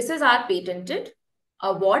 This is our patented,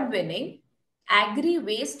 award-winning,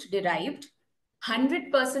 agri-waste derived,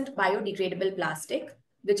 100% biodegradable plastic,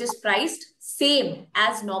 which is priced same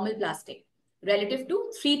as normal plastic relative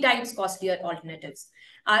to 3 times costlier alternatives.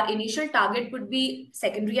 Our initial target would be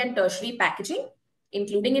secondary and tertiary packaging,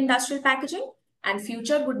 including industrial packaging, and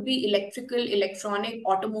future would be electrical, electronic,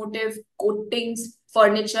 automotive, coatings,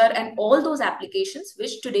 furniture, and all those applications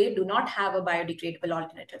which today do not have a biodegradable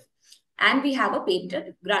alternative. And we have a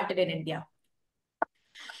patent granted in India.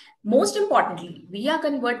 Most importantly, we are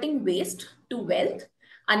converting waste to wealth.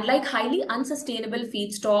 Unlike highly unsustainable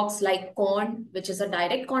feedstocks like corn, which is a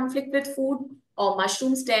direct conflict with food, or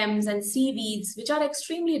mushroom stems and seaweeds, which are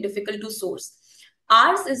extremely difficult to source.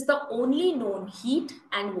 Ours is the only known heat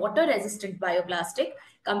and water resistant bioplastic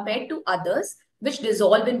compared to others which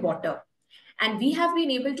dissolve in water. And we have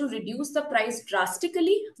been able to reduce the price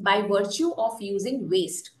drastically by virtue of using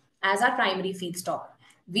waste as our primary feedstock.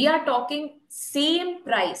 We are talking same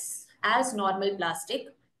price as normal plastic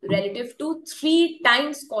relative to 3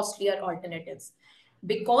 times costlier alternatives.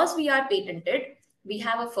 Because we are patented, we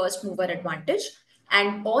have a first mover advantage,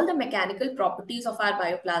 and all the mechanical properties of our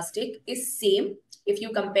bioplastic is same if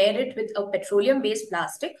you compare it with a petroleum based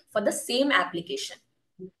plastic for the same application.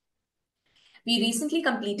 We recently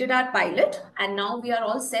completed our pilot, and now we are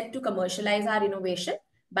all set to commercialize our innovation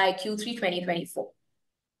by Q3 2024.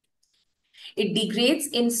 It degrades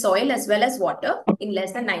in soil as well as water in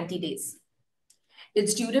less than 90 days.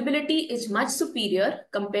 Its durability is much superior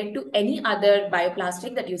compared to any other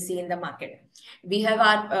bioplastic that you see in the market. We have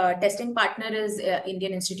our testing partner is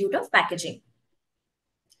Indian Institute of Packaging.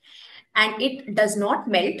 And it does not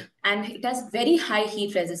melt, and it has very high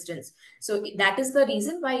heat resistance. So that is the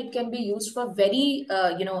reason why it can be used for very,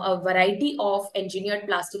 a variety of engineered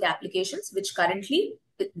plastic applications, which currently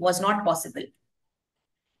was not possible.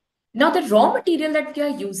 Now, the raw material that we are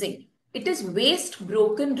using, it is waste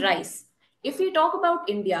broken rice. If we talk about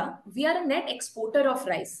India, we are a net exporter of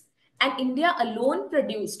rice, and India alone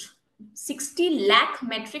produced 60 lakh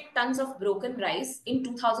metric tons of broken rice in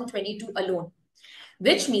 2022 alone,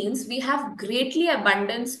 which means we have greatly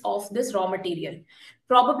abundance of this raw material.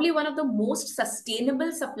 Probably one of the most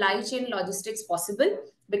sustainable supply chain logistics possible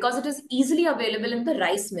because it is easily available in the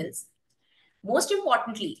rice mills. Most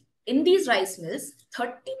importantly, in these rice mills,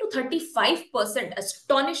 30 to 35%,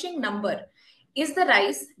 astonishing number, is the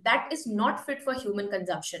rice that is not fit for human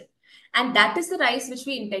consumption. And that is the rice which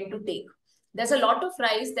we intend to take. There's a lot of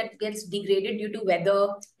rice that gets degraded due to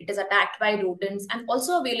weather, it is attacked by rodents, and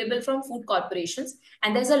also available from food corporations.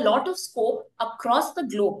 And there's a lot of scope across the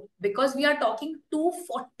globe because we are talking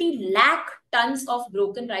 240 lakh tons of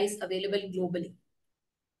broken rice available globally.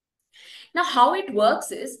 Now, how it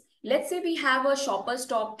works is, let's say we have a shopper's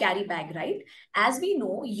stop carry bag, right? As we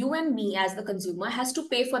know, you and me as the consumer has to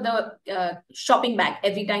pay for the shopping bag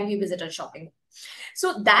every time we visit a shopping.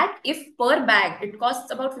 So that if per bag, it costs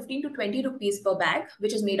about 15 to 20 rupees per bag,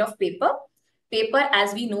 which is made of paper. Paper,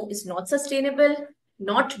 as we know, is not sustainable,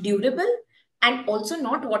 not durable, and also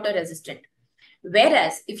not water resistant.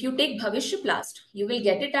 Whereas if you take Bhavishyaplast, you will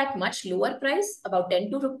get it at much lower price, about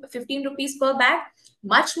 10 to 15 rupees per bag,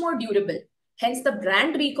 much more durable. Hence, the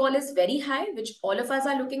brand recall is very high, which all of us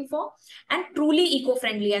are looking for, and truly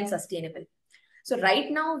eco-friendly and sustainable. So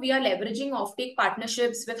right now, we are leveraging offtake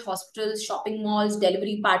partnerships with hospitals, shopping malls,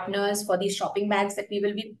 delivery partners for these shopping bags that we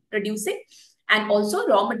will be producing, and also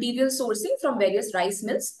raw material sourcing from various rice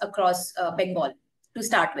mills across Bengal to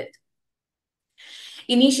start with.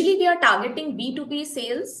 Initially, we are targeting B2B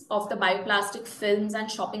sales of the bioplastic films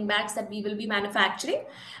and shopping bags that we will be manufacturing.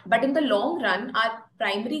 But in the long run, our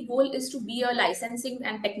primary goal is to be a licensing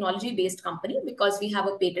and technology-based company because we have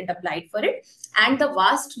a patent applied for it and the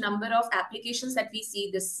vast number of applications that we see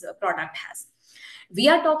this product has. We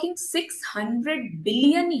are talking 600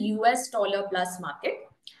 billion US dollar plus market,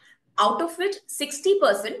 out of which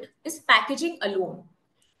 60% is packaging alone.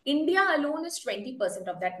 India alone is 20%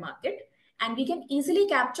 of that market, and we can easily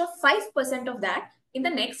capture 5% of that in the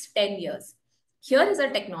next 10 years. Here is a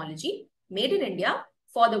technology made in India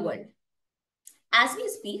for the world. As we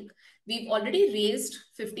speak, we've already raised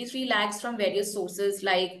 53 lakhs from various sources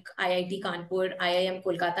like IIT Kanpur, IIM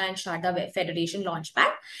Kolkata, and Sharda Federation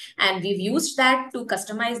Launchpad. And we've used that to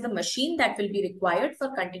customize the machine that will be required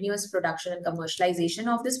for continuous production and commercialization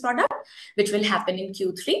of this product, which will happen in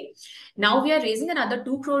Q3. Now we are raising another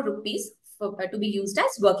 2 crore rupees to be used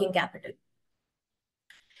as working capital.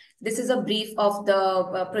 This is a brief of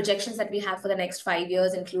the projections that we have for the next 5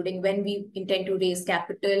 years, including when we intend to raise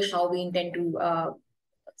capital, how we intend to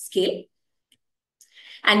scale.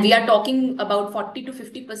 And we are talking about 40 to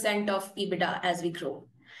 50% of EBITDA as we grow.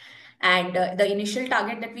 And the initial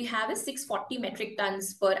target that we have is 640 metric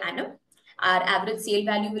tons per annum. Our average sale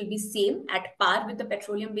value will be same at par with the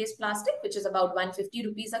petroleum-based plastic, which is about 150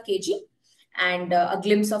 rupees a kg, and a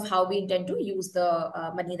glimpse of how we intend to use the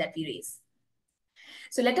money that we raise.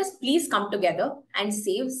 So let us please come together and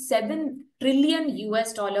save 7 trillion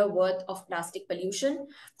US dollar worth of plastic pollution,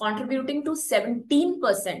 contributing to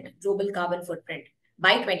 17% global carbon footprint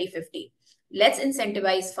by 2050. Let's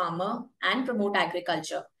incentivize farmer and promote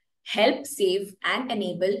agriculture. Help save and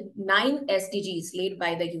enable 9 SDGs laid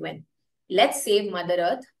by the UN. Let's save Mother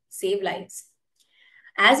Earth, save lives.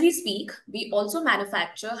 As we speak, we also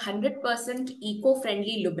manufacture 100%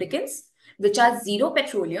 eco-friendly lubricants, which are zero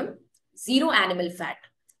petroleum, zero animal fat,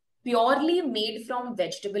 purely made from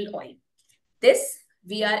vegetable oil. This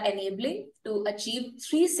we are enabling to achieve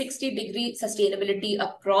 360-degree sustainability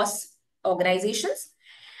across organizations.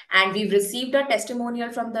 And we've received a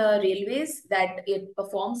testimonial from the railways that it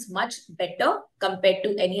performs much better compared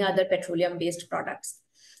to any other petroleum-based products.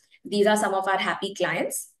 These are some of our happy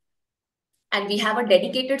clients. And we have a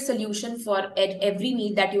dedicated solution for every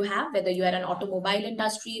need that you have, whether you are an automobile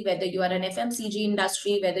industry, whether you are an FMCG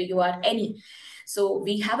industry, whether you are any. So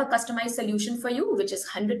we have a customized solution for you, which is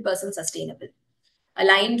 100% sustainable,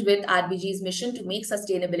 aligned with RBG's mission to make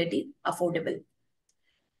sustainability affordable.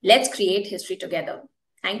 Let's create history together.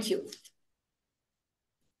 Thank you.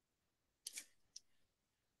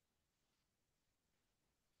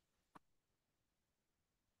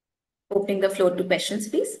 Opening the floor to questions,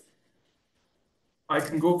 please. I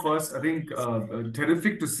can go first. I think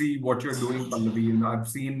terrific to see what you're doing, Pallavi. And I've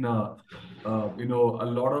seen, a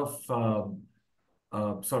lot of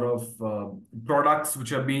products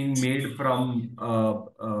which are being made from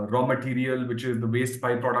raw material, which is the waste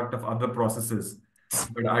byproduct of other processes.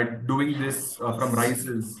 But doing this from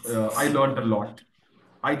rices, I learned a lot.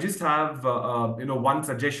 I just have, one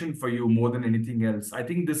suggestion for you more than anything else. I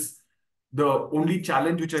think the only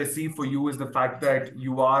challenge which I see for you is the fact that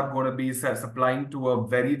you are going to be supplying to a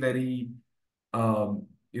very, very, highly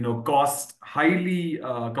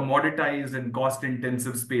commoditized and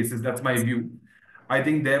cost-intensive spaces. That's my view. I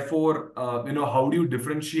think, therefore, how do you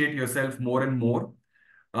differentiate yourself more and more?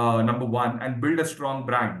 Number one, and build a strong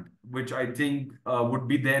brand, which I think would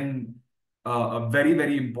be then very,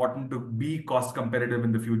 very important to be cost competitive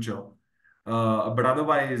in the future. But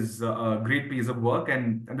otherwise, a great piece of work.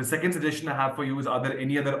 And the second suggestion I have for you is, are there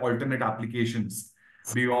any other alternate applications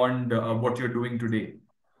beyond what you're doing today?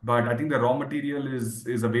 But I think the raw material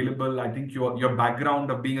is available. I think your background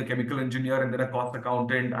of being a chemical engineer and then a cost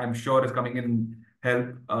accountant, I'm sure is coming in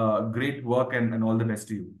help. Great work and all the best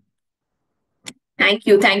to you. Thank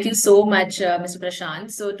you. Thank you so much, Mr.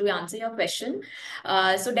 Prashant. So to answer your question,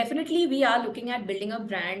 so definitely we are looking at building a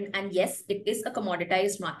brand, and yes, it is a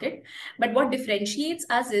commoditized market. But what differentiates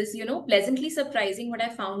us is, pleasantly surprising. What I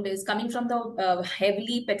found is coming from the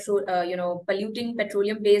heavily polluting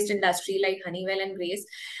petroleum-based industry like Honeywell and Grace,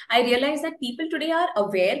 I realized that people today are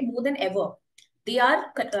aware more than ever. They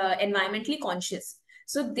are environmentally conscious.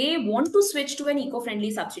 So they want to switch to an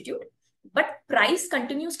eco-friendly substitute. But price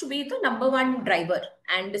continues to be the number one driver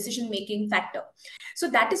and decision-making factor. So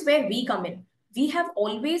that is where we come in. We have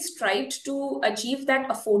always tried to achieve that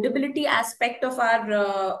affordability aspect of our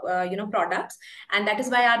products, and that is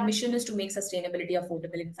why our mission is to make sustainability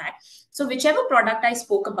affordable. In fact, so whichever product I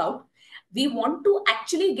spoke about, we want to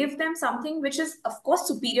actually give them something which is, of course,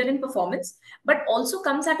 superior in performance, but also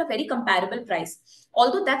comes at a very comparable price.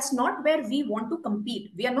 Although that's not where we want to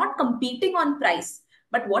compete. We are not competing on price.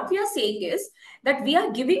 But what we are saying is that we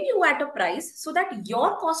are giving you at a price so that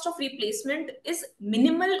your cost of replacement is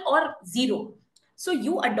minimal or zero. So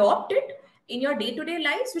you adopt it in your day-to-day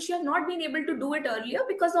lives, which you have not been able to do it earlier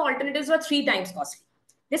because the alternatives were 3 times costly.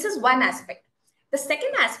 This is one aspect. The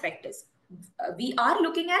second aspect is we are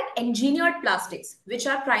looking at engineered plastics, which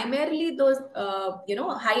are primarily those,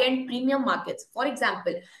 high-end premium markets. For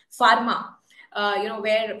example, pharma,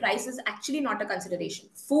 where price is actually not a consideration.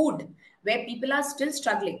 Food, where people are still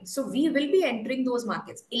struggling. So we will be entering those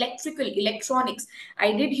markets. Electrical, electronics.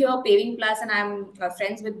 I did hear Paving Plus, and I'm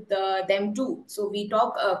friends with them too. So we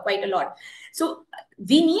talk quite a lot. So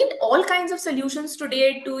we need all kinds of solutions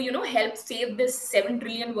today to, help save this 7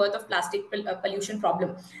 trillion worth of plastic pollution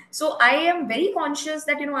problem. So I am very conscious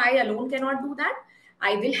that, I alone cannot do that.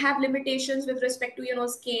 I will have limitations with respect to,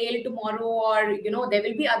 scale tomorrow, or, there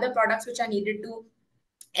will be other products which are needed to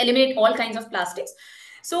eliminate all kinds of plastics.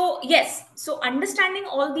 So yes, so understanding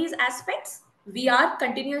all these aspects, we are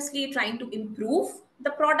continuously trying to improve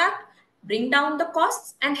the product, bring down the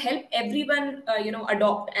costs, and help everyone,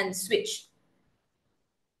 adopt and switch.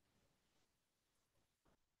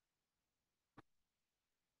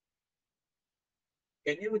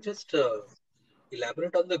 Can you just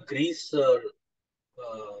elaborate on the grease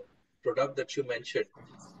product that you mentioned?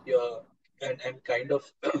 Your and kind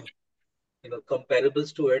of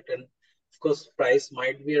comparables to it, and of course price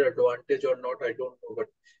might be an advantage or not, I don't know, but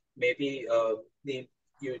maybe the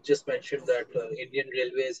you just mentioned that Indian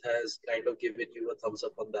Railways has kind of given you a thumbs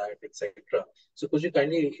up on that, etc. So could you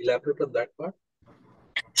kindly elaborate on that part?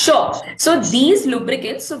 Sure. So these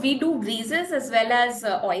lubricants, so we do greases as well as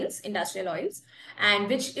oils, industrial oils, and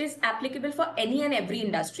which is applicable for any and every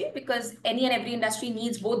industry because any and every industry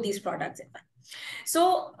needs both these products in fact.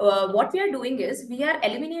 So what we are doing is we are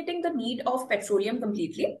eliminating the need of petroleum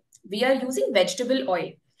completely. We are using vegetable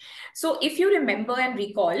oil. So, if you remember and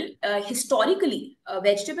recall, historically,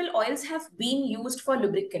 vegetable oils have been used for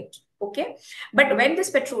lubricant. Okay, but when this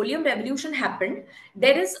petroleum revolution happened,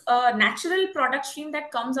 there is a natural product stream that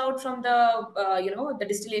comes out from the the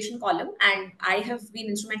distillation column, and I have been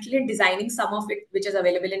instrumental in designing some of it, which is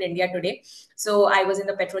available in India today. So I was in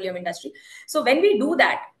the petroleum industry. So when we do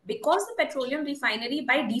that, because the petroleum refinery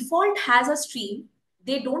by default has a stream,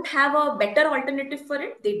 they don't have a better alternative for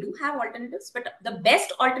it. They do have alternatives, but the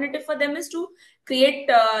best alternative for them is to create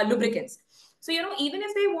lubricants. So even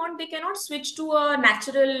if they want, they cannot switch to a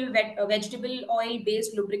natural vegetable oil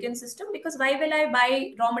based lubricant system, because why will I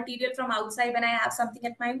buy raw material from outside when I have something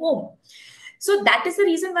at my home? So that is the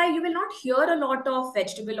reason why you will not hear a lot of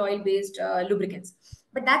vegetable oil based lubricants.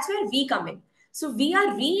 But that's where we come in. So we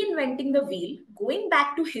are reinventing the wheel, going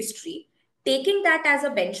back to history, taking that as a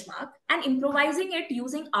benchmark and improvising it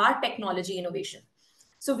using our technology innovation.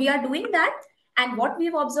 So we are doing that. And what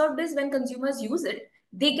we've observed is when consumers use it,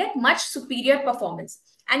 they get much superior performance.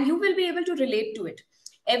 And you will be able to relate to it.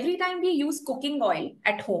 Every time we use cooking oil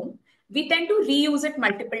at home, we tend to reuse it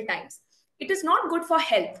multiple times. It is not good for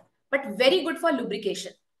health, but very good for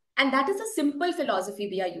lubrication. And that is a simple philosophy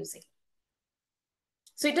we are using.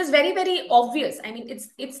 So it is very, very obvious. I mean,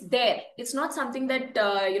 it's there. It's not something that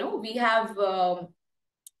we have.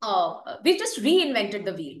 We've just reinvented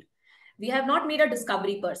the wheel. We have not made a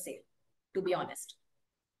discovery per se, to be honest.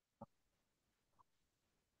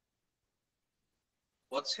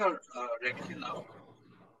 What's your revenue now?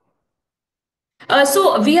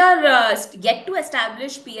 So we are yet to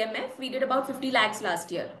establish PMF. We did about 50 lakhs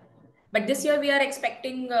last year. But this year we are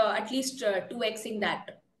expecting at least 2xing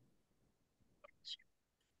that.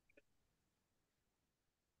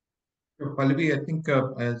 So, Pallavi, I think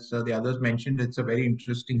as the others mentioned, it's a very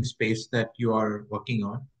interesting space that you are working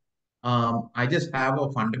on. I just have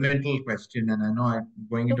a fundamental question, and I know I'm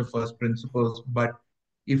going into first principles, but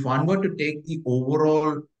if one were to take the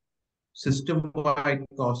overall system-wide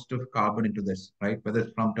cost of carbon into this, right? Whether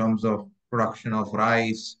it's from terms of production of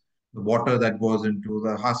rice, the water that goes into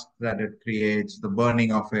the husk that it creates, the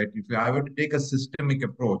burning of it. If I were to take a systemic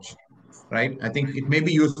approach, right? I think it may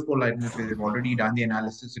be useful. I mean, if we've already done the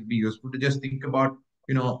analysis, it'd be useful to just think about,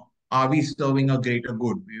 are we serving a greater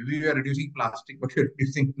good? We are reducing plastic, but we're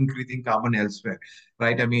reducing increasing carbon elsewhere,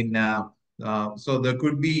 right? I mean, so there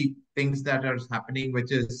could be things that are happening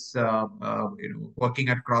which is working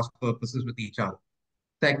at cross purposes with each other.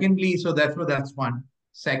 Secondly, so therefore that's one.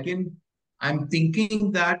 Second, I'm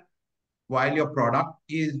thinking that while your product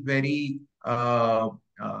is very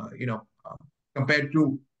compared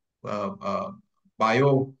to uh, uh,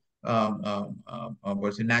 bio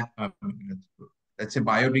versus let's say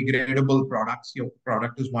biodegradable products, your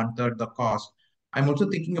product is one third the cost. I'm also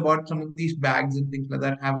thinking about some of these bags and things like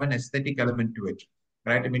that have an aesthetic element to it,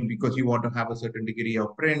 right? I mean, because you want to have a certain degree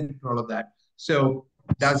of print, all of that. So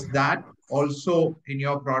does that also in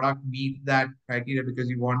your product meet that criteria, because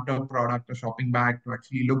you want a product, a shopping bag to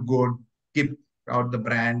actually look good, keep out the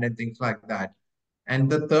brand and things like that? And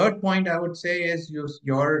the third point I would say is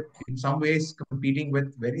you're in some ways competing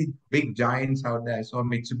with very big giants out there. I saw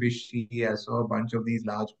Mitsubishi, I saw a bunch of these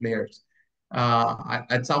large players.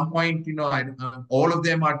 At some point, all of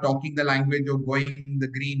them are talking the language of going the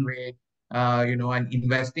green way, and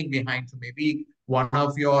investing behind. So maybe one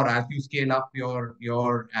of your, as you scale up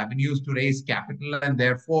your avenues to raise capital and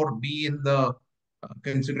therefore be in the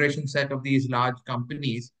consideration set of these large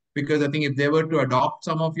companies, because I think if they were to adopt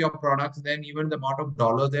some of your products, then even the amount of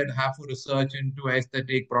dollars they'd have for research into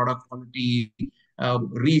aesthetic product quality,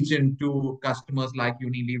 reach into customers like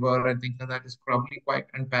Unilever and things like that is probably quite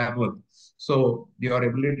unparalleled. So your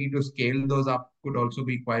ability to scale those up could also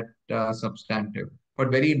be quite substantive.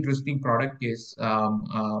 But very interesting product case.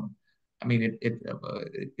 I mean,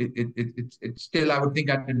 it's still, I would think,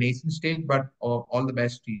 at the nascent stage, but all the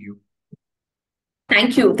best to you.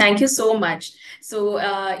 Thank you. Thank you so much. So,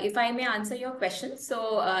 if I may answer your question. So,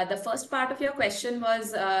 the first part of your question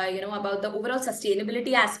was, about the overall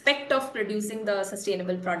sustainability aspect of producing the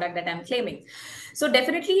sustainable product that I'm claiming. So,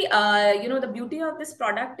 definitely, the beauty of this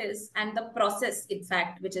product is, and the process, in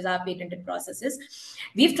fact, which is our patented process is,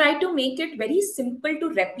 we've tried to make it very simple to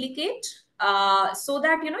replicate, so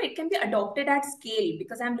that, it can be adopted at scale,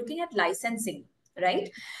 because I'm looking at licensing, right?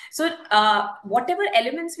 So, whatever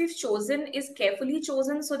elements we've chosen is carefully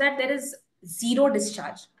chosen so that there is zero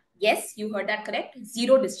discharge. Yes, you heard that correct.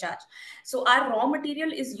 Zero discharge. So, our raw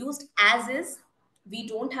material is used as is. We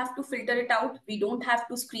don't have to filter it out. We don't have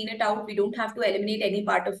to screen it out. We don't have to eliminate any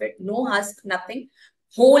part of it. No husk, nothing.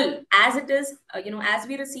 Whole as it is, as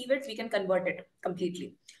we receive it, we can convert it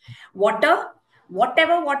completely. Water,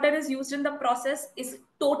 whatever water is used in the process is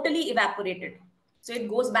totally evaporated. So it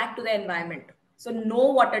goes back to the environment. So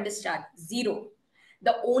no water discharge, zero.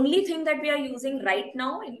 The only thing that we are using right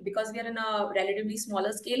now, because we are in a relatively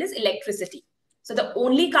smaller scale, is electricity. So the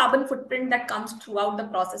only carbon footprint that comes throughout the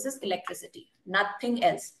process is electricity, nothing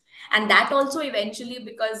else. And that also eventually,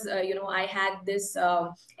 because I had this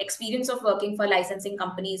experience of working for licensing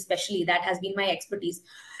companies, especially that has been my expertise.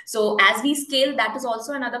 So as we scale, that is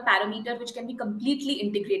also another parameter which can be completely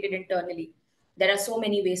integrated internally. There are so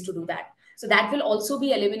many ways to do that. So that will also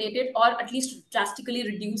be eliminated or at least drastically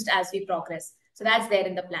reduced as we progress. So that's there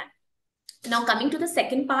in the plan. Now, coming to the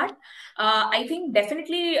second part, I think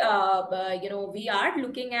definitely, we are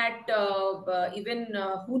looking at even,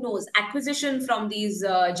 who knows, acquisition from these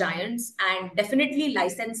giants, and definitely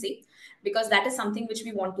licensing, because that is something which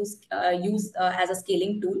we want to use as a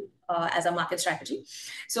scaling tool, as a market strategy.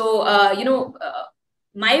 So,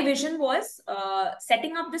 my vision was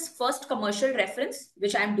setting up this first commercial reference,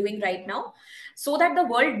 which I'm doing right now, so that the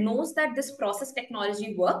world knows that this process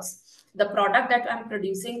technology works. The product that I'm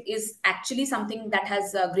producing is actually something that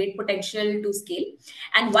has great potential to scale.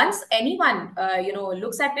 And once anyone,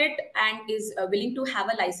 looks at it and is willing to have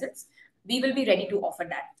a license, we will be ready to offer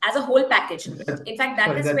that as a whole package. In fact, that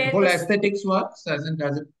Sorry, is that where whole this. aesthetics works, as in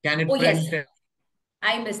does it can it Oh, yes. print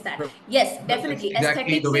I missed that. Yes, definitely.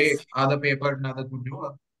 exactly the Aesthetics way is. other paper and others would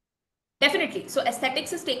do? Definitely. So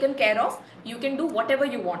aesthetics is taken care of. You can do whatever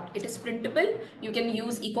you want. It is printable. You can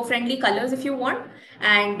use eco-friendly colors if you want,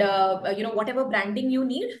 and whatever branding you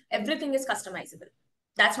need, everything is customizable.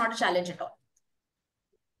 That's not a challenge at all.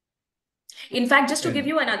 In fact, just to give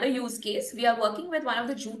you another use case, we are working with one of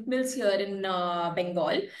the jute mills here in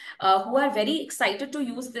Bengal, who are very excited to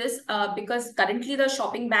use this, because currently the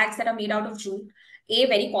shopping bags that are made out of jute,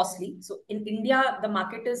 very costly. So in India, the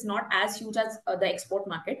market is not as huge as the export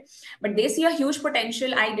market, but they see a huge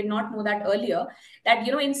potential. I did not know that earlier, that,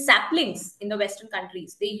 in saplings in the Western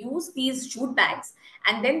countries, they use these jute bags,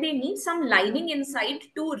 and then they need some lining inside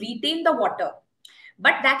to retain the water,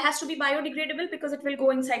 but that has to be biodegradable because it will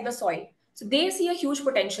go inside the soil. So they see a huge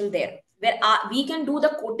potential there, where we can do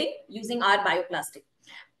the coating using our bioplastic.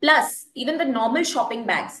 Plus, even the normal shopping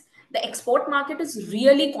bags, the export market is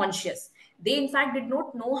really conscious. They, in fact, did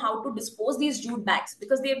not know how to dispose these jute bags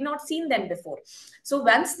because they have not seen them before. So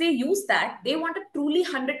once they use that, they want a truly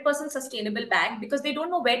 100% sustainable bag because they don't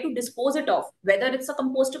know where to dispose it of, whether it's a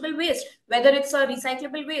compostable waste, whether it's a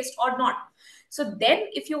recyclable waste or not. So then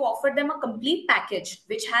if you offer them a complete package,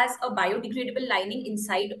 which has a biodegradable lining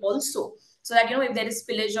inside also, so that, if there is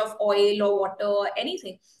spillage of oil or water or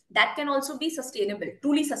anything, that can also be sustainable,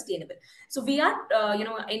 truly sustainable. So we are,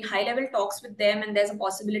 in high level talks with them, and there's a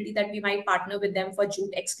possibility that we might partner with them for jute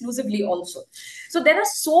exclusively also. So there are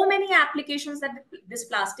so many applications that this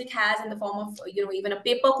plastic has in the form of, even a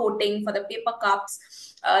paper coating for the paper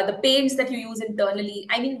cups, the paints that you use internally.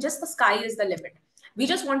 I mean, just the sky is the limit. We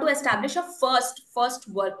just want to establish a first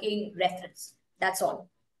working reference. That's all.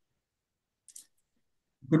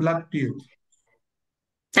 Good luck to you.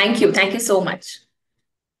 Thank you. Thank you so much.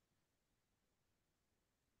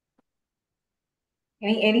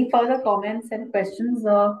 Any further comments and questions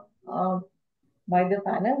by the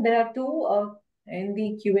panel? There are two in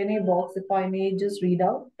the Q&A box, if I may just read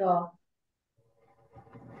out.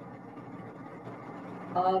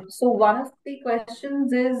 So one of the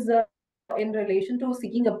questions is in relation to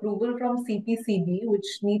seeking approval from CPCB, which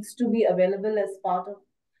needs to be available as part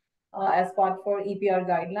for EPR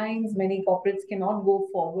guidelines. Many corporates cannot go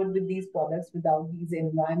forward with these products without these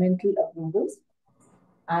environmental approvals.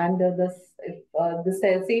 And the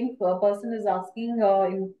same person is asking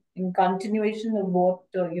in continuation of what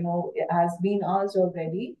has been asked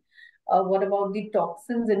already. What about the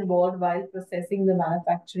toxins involved while processing the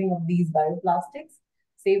manufacturing of these bioplastics,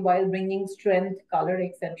 say while bringing strength, color,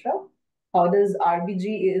 etc.? How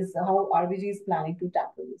RBG is planning to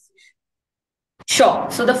tackle this issue? Sure.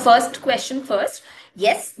 So the first question first.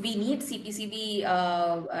 Yes, we need CPCB,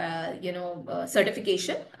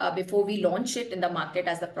 certification before we launch it in the market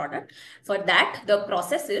as the product. For that, the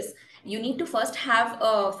process is you need to first have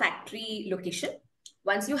a factory location.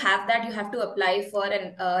 Once you have that, you have to apply for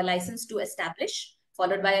a license to establish,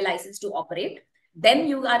 followed by a license to operate. Then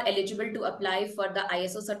you are eligible to apply for the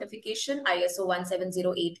ISO certification, ISO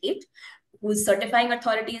 17088, whose certifying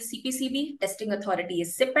authority is CPCB, testing authority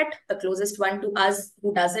is CIPET. The closest one to us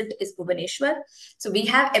who does it is Bhubaneswar. So we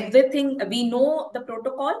have everything, we know the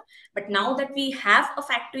protocol, but now that we have a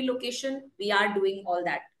factory location, we are doing all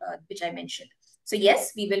that, which I mentioned. So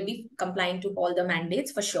yes, we will be complying to all the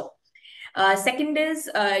mandates for sure. Second is,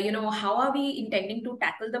 how are we intending to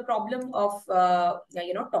tackle the problem of,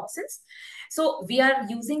 toxins? So we are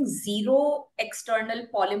using zero external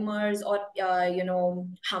polymers or,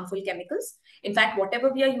 harmful chemicals. In fact, whatever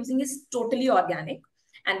we are using is totally organic.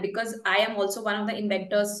 And because I am also one of the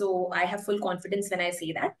inventors, so I have full confidence when I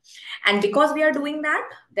say that. And because we are doing that,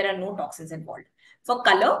 there are no toxins involved. For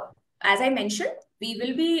color, as I mentioned, we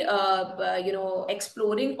will be,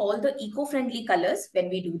 exploring all the eco-friendly colors when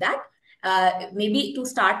we do that. Maybe to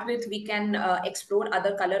start with, we can explore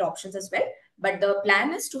other color options as well. But the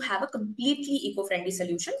plan is to have a completely eco-friendly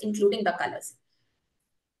solution, including the colors.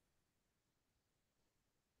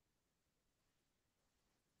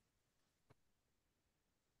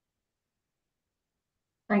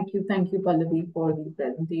 Thank you, Pallavi, for the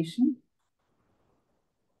presentation.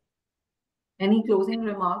 Any closing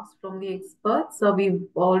remarks from the experts? We've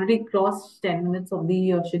already crossed 10 minutes of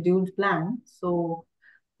the scheduled plan. So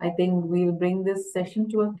I think we'll bring this session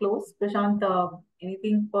to a close. Prashant,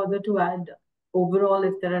 anything further to add overall,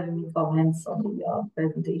 if there are any comments on the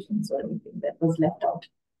presentations or anything that was left out?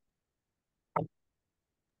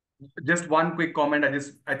 Just one quick comment.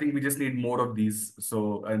 I think we just need more of these.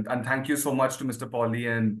 So, and thank you so much to Mr. Pauly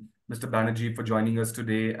and Mr. Banerjee for joining us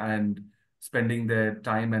today and spending their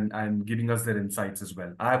time and giving us their insights as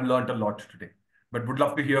well. I have learned a lot today, but would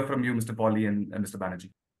love to hear from you, Mr. Pauly and Mr.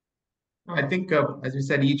 Banerjee. I think, as you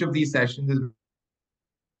said, each of these sessions is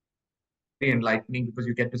very enlightening because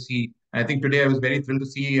you get to see. I think today I was very thrilled to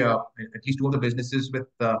see at least two of the businesses with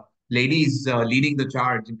ladies leading the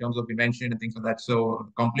charge in terms of invention and things like that. So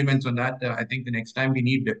compliments on that. I think the next time we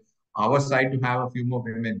need our side to have a few more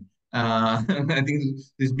women. I think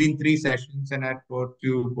there's been three sessions, and I'd go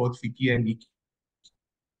to both Fiki and Niki.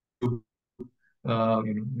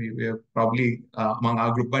 We are probably among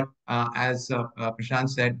our group. But as Prashant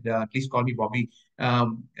said, please call me Bobby.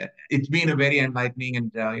 It's been a very enlightening,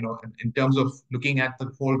 and in terms of looking at the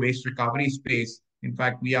whole waste recovery space. In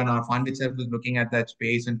fact, we on our fund itself is looking at that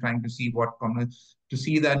space and trying to see to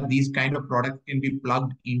see that these kind of products can be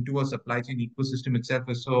plugged into a supply chain ecosystem itself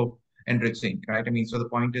is so enriching, right? I mean, so the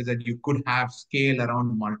point is that you could have scale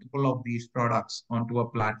around multiple of these products onto a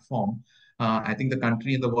platform. I think the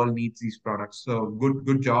country and the world needs these products. So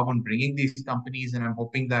good job on bringing these companies, and I'm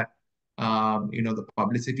hoping that the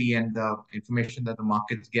publicity and the information that the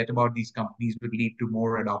markets get about these companies will lead to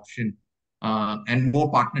more adoption and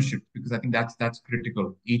more partnerships, because I think that's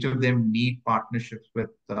critical. Each of them need partnerships with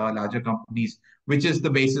larger companies, which is the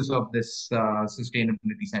basis of this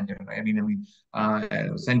sustainability center. Right?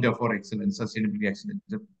 Center for excellence, sustainability excellence,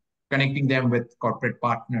 connecting them with corporate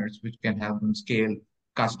partners, which can help them scale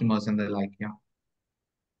customers and the like. Yeah.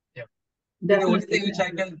 Yeah. The only thing which I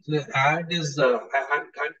can add is I'm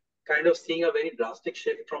kind of seeing a very drastic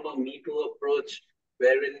shift from a Me Too approach,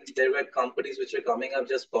 wherein there were companies which were coming up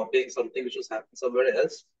just copying something which was happening somewhere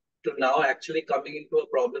else, to now actually coming into a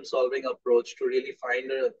problem-solving approach to really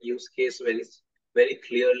find a use case very, very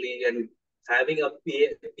clearly and having a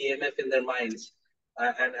PMF in their minds.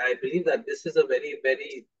 And I believe that this is a very,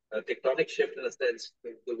 very tectonic shift in a sense,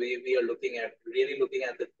 the way we are really looking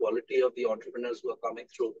at the quality of the entrepreneurs who are coming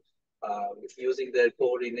through, using their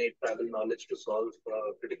core innate travel knowledge to solve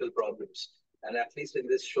critical problems. And at least in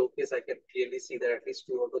this showcase, I can clearly see that at least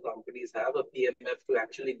two of the companies have a PMF to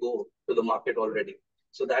actually go to the market already.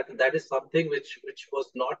 So that is something which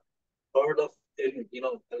was not heard of in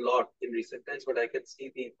a lot in recent times, but I can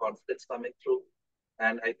see the confidence coming through.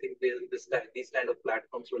 And I think these kind of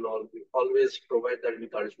platforms will always provide that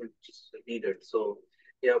encouragement which is needed. So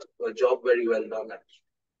yeah, a job very well done, actually.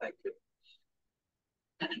 Thank you.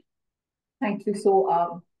 Thank you.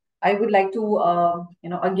 So I would like to,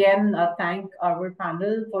 again, thank our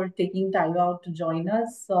panel for taking time out to join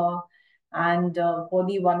us and for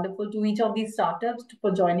the wonderful to each of these startups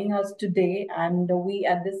for joining us today. And we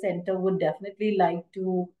at the center would definitely like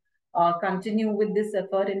to continue with this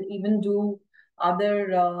effort and even do other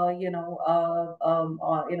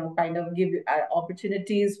kind of give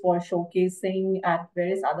opportunities for showcasing at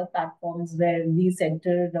various other platforms where we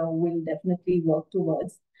center will definitely work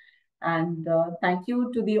towards. And thank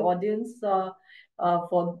you to the audience for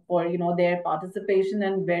their participation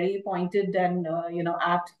and very pointed and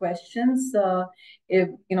apt questions. If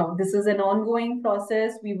this is an ongoing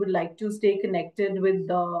process, we would like to stay connected with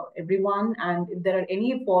everyone. And if there are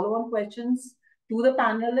any follow-on questions to the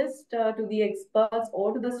panelists, to the experts,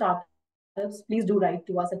 or to the startups, please do write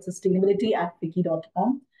to us at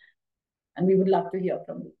sustainability@wiki.com. And we would love to hear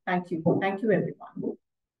from you. Thank you. Thank you, everyone.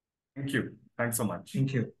 Thank you. Thanks so much.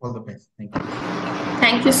 Thank you. All the best. Thank you.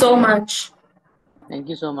 Thank you so much. Thank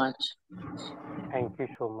you so much. Thank you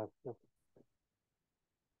so much.